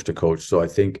 or coach to coach. So I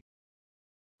think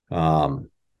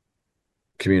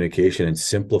communication and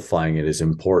simplifying it is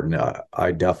important.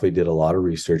 I definitely did a lot of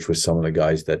research with some of the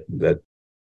guys that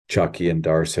Chucky and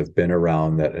Darce have been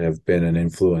around, that have been an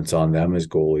influence on them as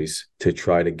goalies, to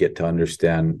try to get to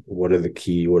understand what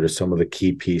are some of the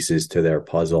key pieces to their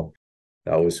puzzle.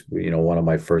 That was, one of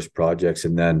my first projects.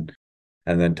 And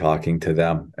then talking to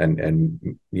them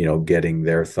and getting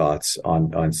their thoughts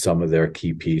on some of their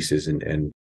key pieces,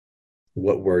 and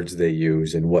what words they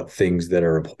use, and what things that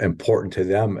are important to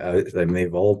them. And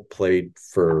they've all played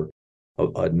for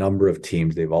a number of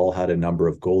teams. They've all had a number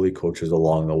of goalie coaches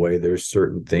along the way. There's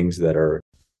certain things that are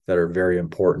very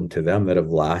important to them, that have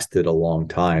lasted a long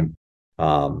time,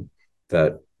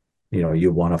 that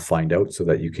you want to find out, so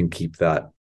that you can keep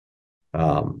that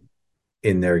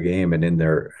in their game and in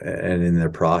their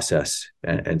process.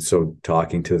 And so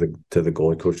talking to the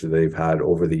goalie coach that they've had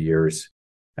over the years,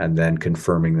 and then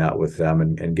confirming that with them,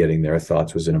 and getting their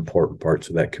thoughts, was an important part.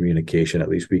 So that communication, at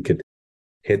least we could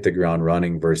hit the ground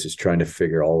running, versus trying to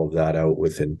figure all of that out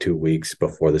within 2 weeks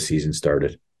before the season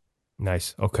started.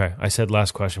 Nice. Okay. I said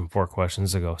last question 4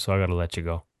 questions ago, so I got to let you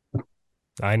go.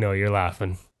 I know you're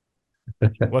laughing.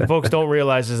 What folks don't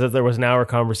realize is that there was an hour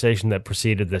conversation that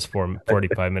preceded this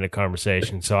 45-minute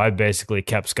conversation. So I basically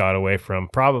kept Scott away from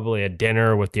probably a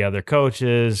dinner with the other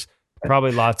coaches,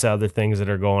 probably lots of other things that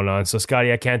are going on. So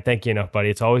Scotty, I can't thank you enough, buddy.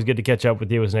 It's always good to catch up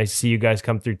with you. It was nice to see you guys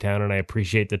come through town, and I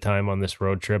appreciate the time on this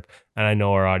road trip. And I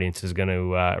know our audience is going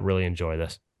to really enjoy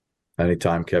this.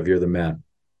 Anytime, Kev. You're the man.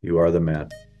 You are the man.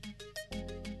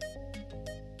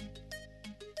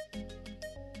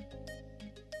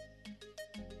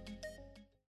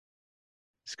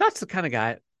 Scott's the kind of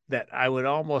guy that I would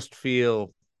almost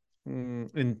feel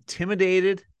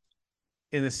intimidated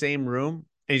in the same room.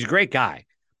 And he's a great guy,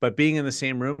 but being in the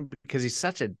same room, because he's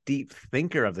such a deep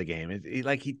thinker of the game.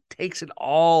 He takes it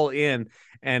all in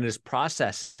and is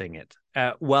processing it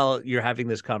while you're having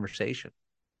this conversation.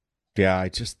 Yeah,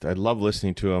 I love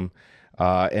listening to him.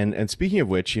 And speaking of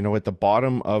which, at the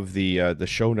bottom of the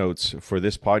show notes for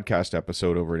this podcast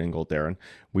episode over at Ingold, Darren,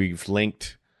 we've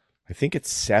linked, I think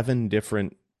it's 7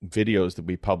 different videos that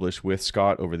we published with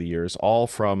Scott over the years, all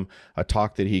from a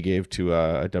talk that he gave to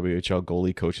a WHL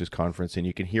goalie coaches conference. And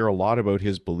you can hear a lot about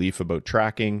his belief about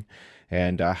tracking,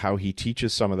 and how he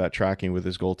teaches some of that tracking with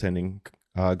his goaltenders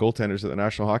at the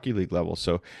National Hockey League level.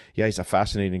 So yeah, he's a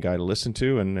fascinating guy to listen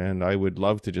to, and I would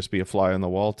love to just be a fly on the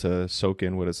wall to soak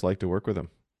in what it's like to work with him.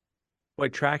 Boy,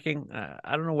 tracking,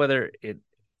 I don't know whether it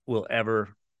will ever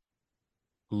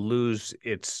lose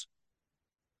its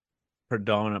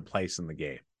predominant place in the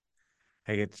game.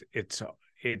 Like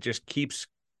it just keeps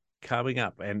coming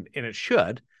up, and it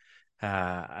should.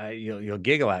 You'll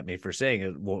giggle at me for saying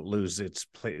it won't lose its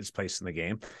place in the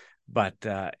game, but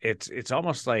it's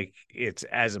almost like it's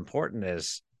as important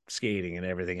as skating and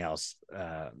everything else.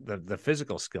 The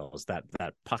physical skills, that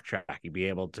puck tracking, be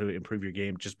able to improve your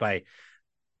game just by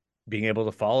being able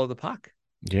to follow the puck.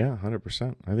 Yeah,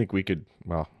 100%. I think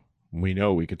we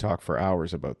know we could talk for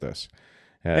hours about this.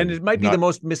 And it might be the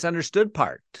most misunderstood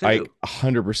part too.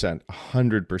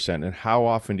 100%. And how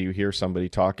often do you hear somebody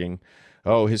talking,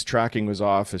 oh, his tracking was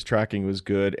off, his tracking was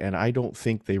good, and I don't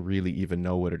think they really even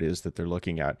know what it is that they're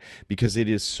looking at, because it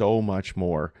is so much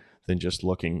more than just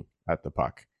looking at the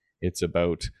puck. It's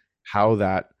about how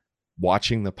that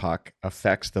watching the puck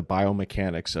affects the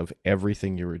biomechanics of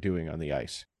everything you were doing on the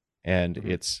ice. And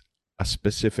it's a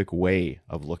specific way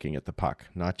of looking at the puck,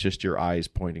 not just your eyes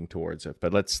pointing towards it.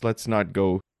 But let's not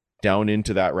go down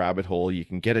into that rabbit hole. You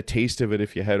can get a taste of it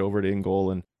if you head over to In Goal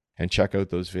and check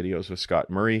out those videos with Scott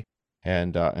Murray.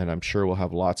 And I'm sure we'll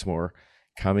have lots more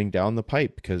coming down the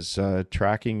pipe, because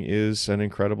tracking is an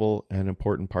incredible and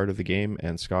important part of the game.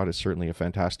 And Scott is certainly a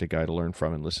fantastic guy to learn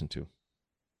from and listen to.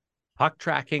 Puck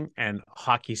tracking and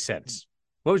hockey sense.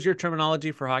 What was your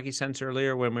terminology for hockey sense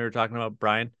earlier when we were talking about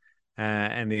Brian?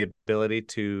 And the ability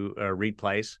to read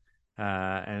plays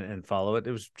and follow it.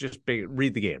 It was just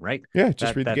read the game, right? Yeah,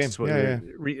 just read the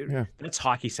game. That's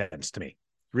hockey sense to me.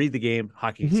 Read the game,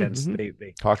 hockey sense. They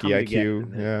hockey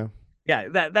IQ, yeah,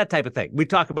 that type of thing. We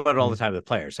talk about it all the time with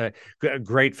players.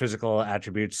 Great physical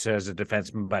attributes as a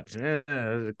defenseman,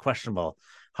 but questionable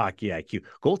hockey IQ.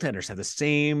 Goaltenders have the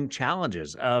same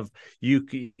challenges of you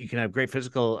can have great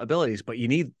physical abilities, but you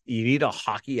need a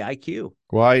hockey IQ.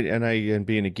 Well, and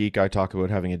being a geek, I talk about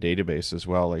having a database as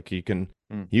well. Like you can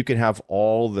have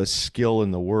all the skill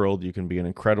in the world. You can be an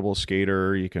incredible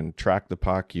skater. You can track the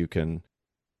puck. You can,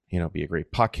 be a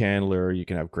great puck handler. You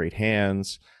can have great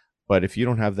hands. But if you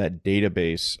don't have that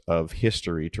database of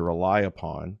history to rely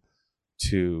upon,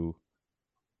 to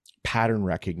pattern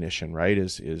recognition, right,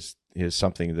 is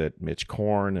something that Mitch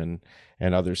Korn and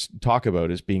others talk about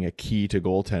as being a key to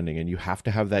goaltending. And you have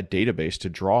to have that database to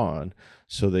draw on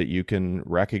so that you can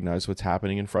recognize what's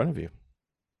happening in front of you.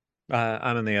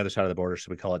 I'm on the other side of the border, so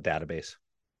we call it database.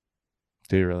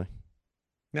 Do you really?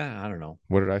 Yeah, I don't know.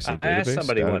 What did I say? I asked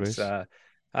somebody once,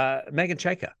 Megan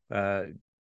Chaika.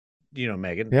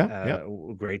 Megan,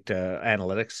 great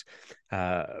analytics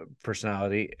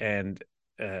personality. And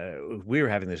we were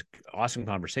having this awesome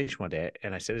conversation one day,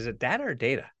 and I said, is it data or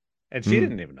data? And she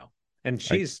didn't even know. And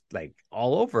she's like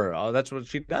all over. Oh, that's what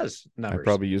she does. Numbers. I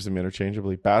probably use them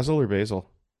interchangeably. Basil or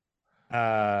basil? What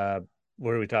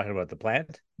are we talking about? The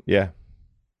plant? Yeah.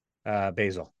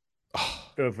 Basil.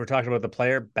 If we're talking about the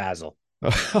player, Basil.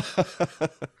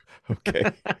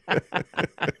 Okay.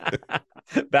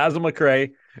 Basil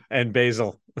McRae and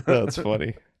Basil. That's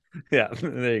funny. Yeah,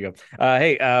 there you go.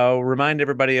 Hey, remind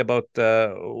everybody about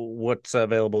what's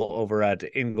available over at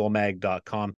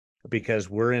ingoalmag.com, because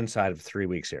we're inside of 3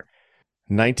 weeks here.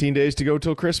 19 days to go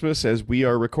till Christmas as we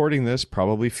are recording this,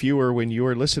 probably fewer when you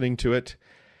are listening to it.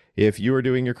 If you are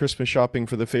doing your Christmas shopping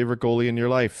for the favorite goalie in your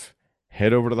life,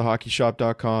 head over to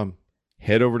thehockeyshop.com,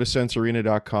 head over to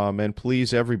sensearena.com, and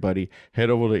please, everybody, head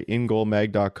over to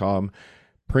ingoalmag.com.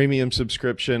 Premium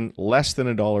subscription, less than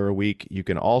 $1 a week. You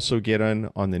can also get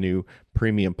on the new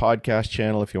premium podcast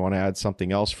channel if you want to add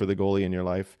something else for the goalie in your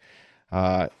life.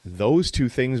 Those two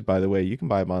things, by the way, you can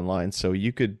buy them online. So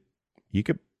you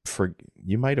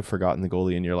might have forgotten the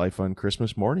goalie in your life on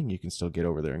Christmas morning. You can still get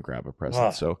over there and grab a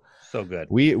present. So good.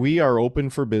 We are open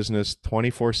for business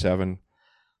 24/7.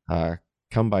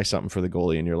 Come buy something for the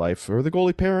goalie in your life, or the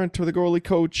goalie parent, or the goalie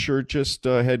coach, or just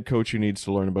a head coach who needs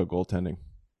to learn about goaltending.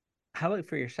 How about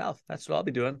for yourself? That's what I'll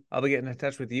be doing. I'll be getting in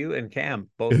touch with you and Cam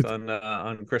both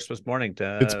on Christmas morning to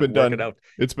work it out.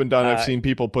 It's been done. I've seen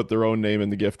people put their own name in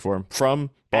the gift form,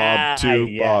 from Bob to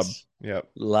yes. Bob. Yep.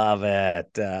 Love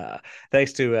it.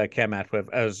 Thanks to Cam Atwiff,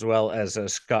 as well as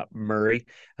Scott Murray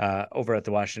over at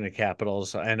the Washington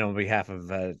Capitals. And on behalf of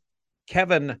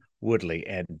Kevin Woodley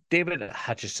and David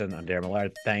Hutchison, I'm Darren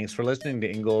Millard. Thanks for listening to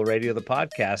In Goal Radio, the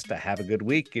podcast. Have a good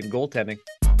week in goaltending.